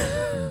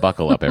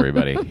 Buckle up,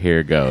 everybody.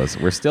 Here goes.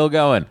 We're still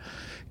going.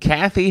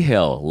 Kathy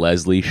Hill,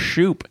 Leslie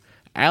Shoup,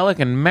 Alec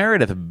and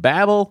Meredith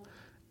Babel,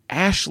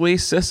 Ashley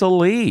Sissel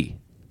Lee.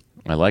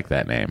 I like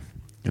that name.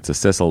 It's a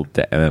Sissel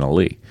and then a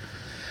Lee.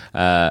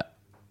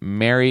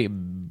 Mary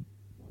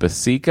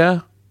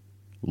Basica,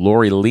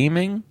 Lori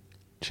Leeming,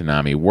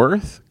 Chinami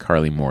Worth,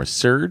 Carly Moore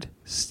Surd,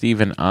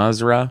 Stephen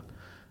Azar,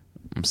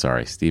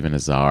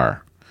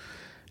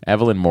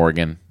 Evelyn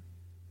Morgan,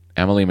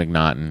 Emily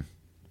McNaughton,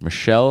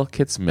 Michelle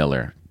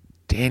Kitzmiller,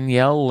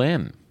 Danielle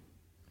Lynn,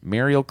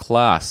 Muriel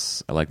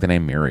Kloss. I like the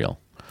name Muriel.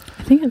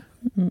 I think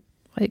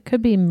it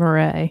could be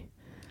Murray.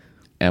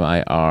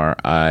 Mirielle.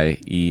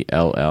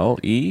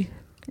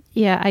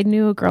 Yeah, I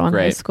knew a girl in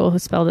high school who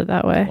spelled it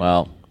that way.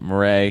 Well,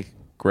 Murray,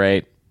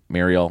 great.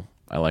 Muriel,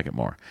 I like it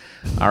more.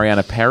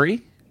 Ariana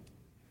Perry,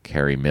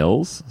 Carrie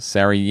Mills,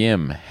 Sarah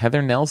Yim,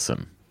 Heather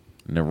Nelson,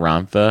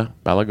 Narantha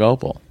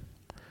Balagopal,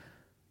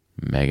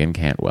 Megan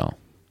Cantwell,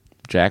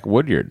 Jack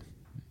Woodyard,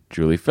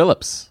 Julie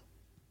Phillips,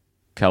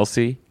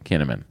 Kelsey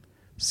Kinnaman,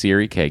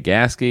 Siri K.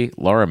 Gasky,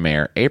 Laura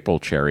Mayer, April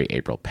Cherry,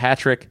 April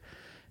Patrick,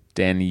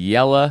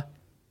 Daniela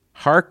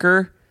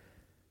Harker,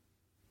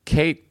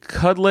 Kate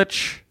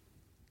Kudlich,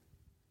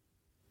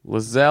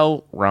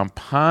 Lizelle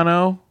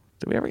Rampano.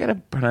 Did we ever get a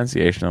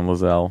pronunciation on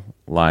Lizelle?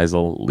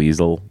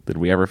 Liesel? Did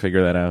we ever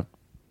figure that out?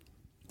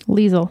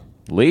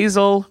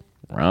 Liesel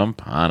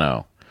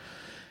Rampano.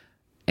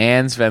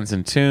 Anne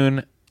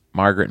Svensson-Toon,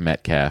 Margaret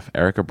Metcalf,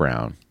 Erica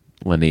Brown,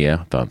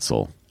 Linnea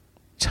Thunsell,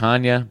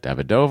 Tanya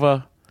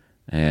Davidova,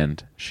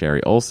 and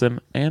Sherry Olson,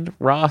 and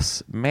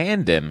Ross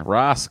Mandan.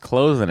 Ross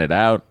closing it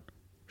out.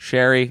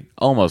 Sherry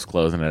almost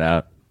closing it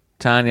out.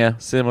 Tanya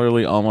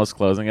similarly almost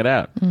closing it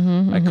out.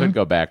 I could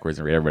go backwards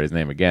and read everybody's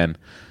name again,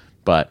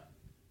 but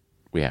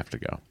we have to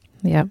go.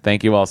 Yeah.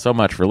 Thank you all so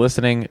much for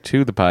listening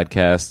to the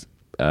podcast.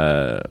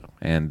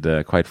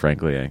 And quite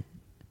frankly, I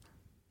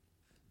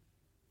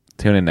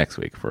tune in next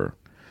week for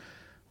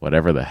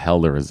whatever the hell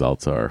the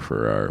results are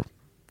for our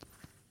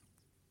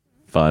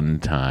fun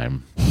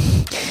time.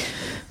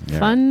 Yeah.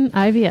 Fun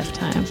IVF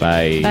time.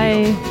 Bye.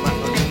 Bye.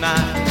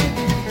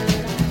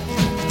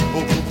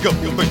 Go,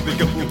 baby,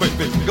 go,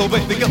 baby, go,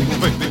 baby, go, baby, go,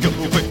 baby, go,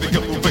 baby,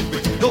 go, baby,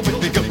 go,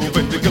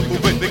 baby, go,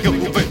 baby, go,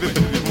 baby,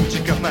 won't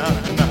you come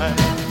out tonight?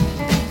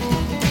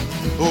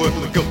 Oh,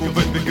 go,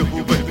 baby, go,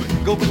 baby,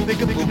 go, baby, go, baby,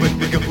 go,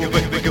 baby, go,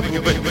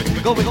 baby,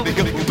 go, baby,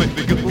 go, baby.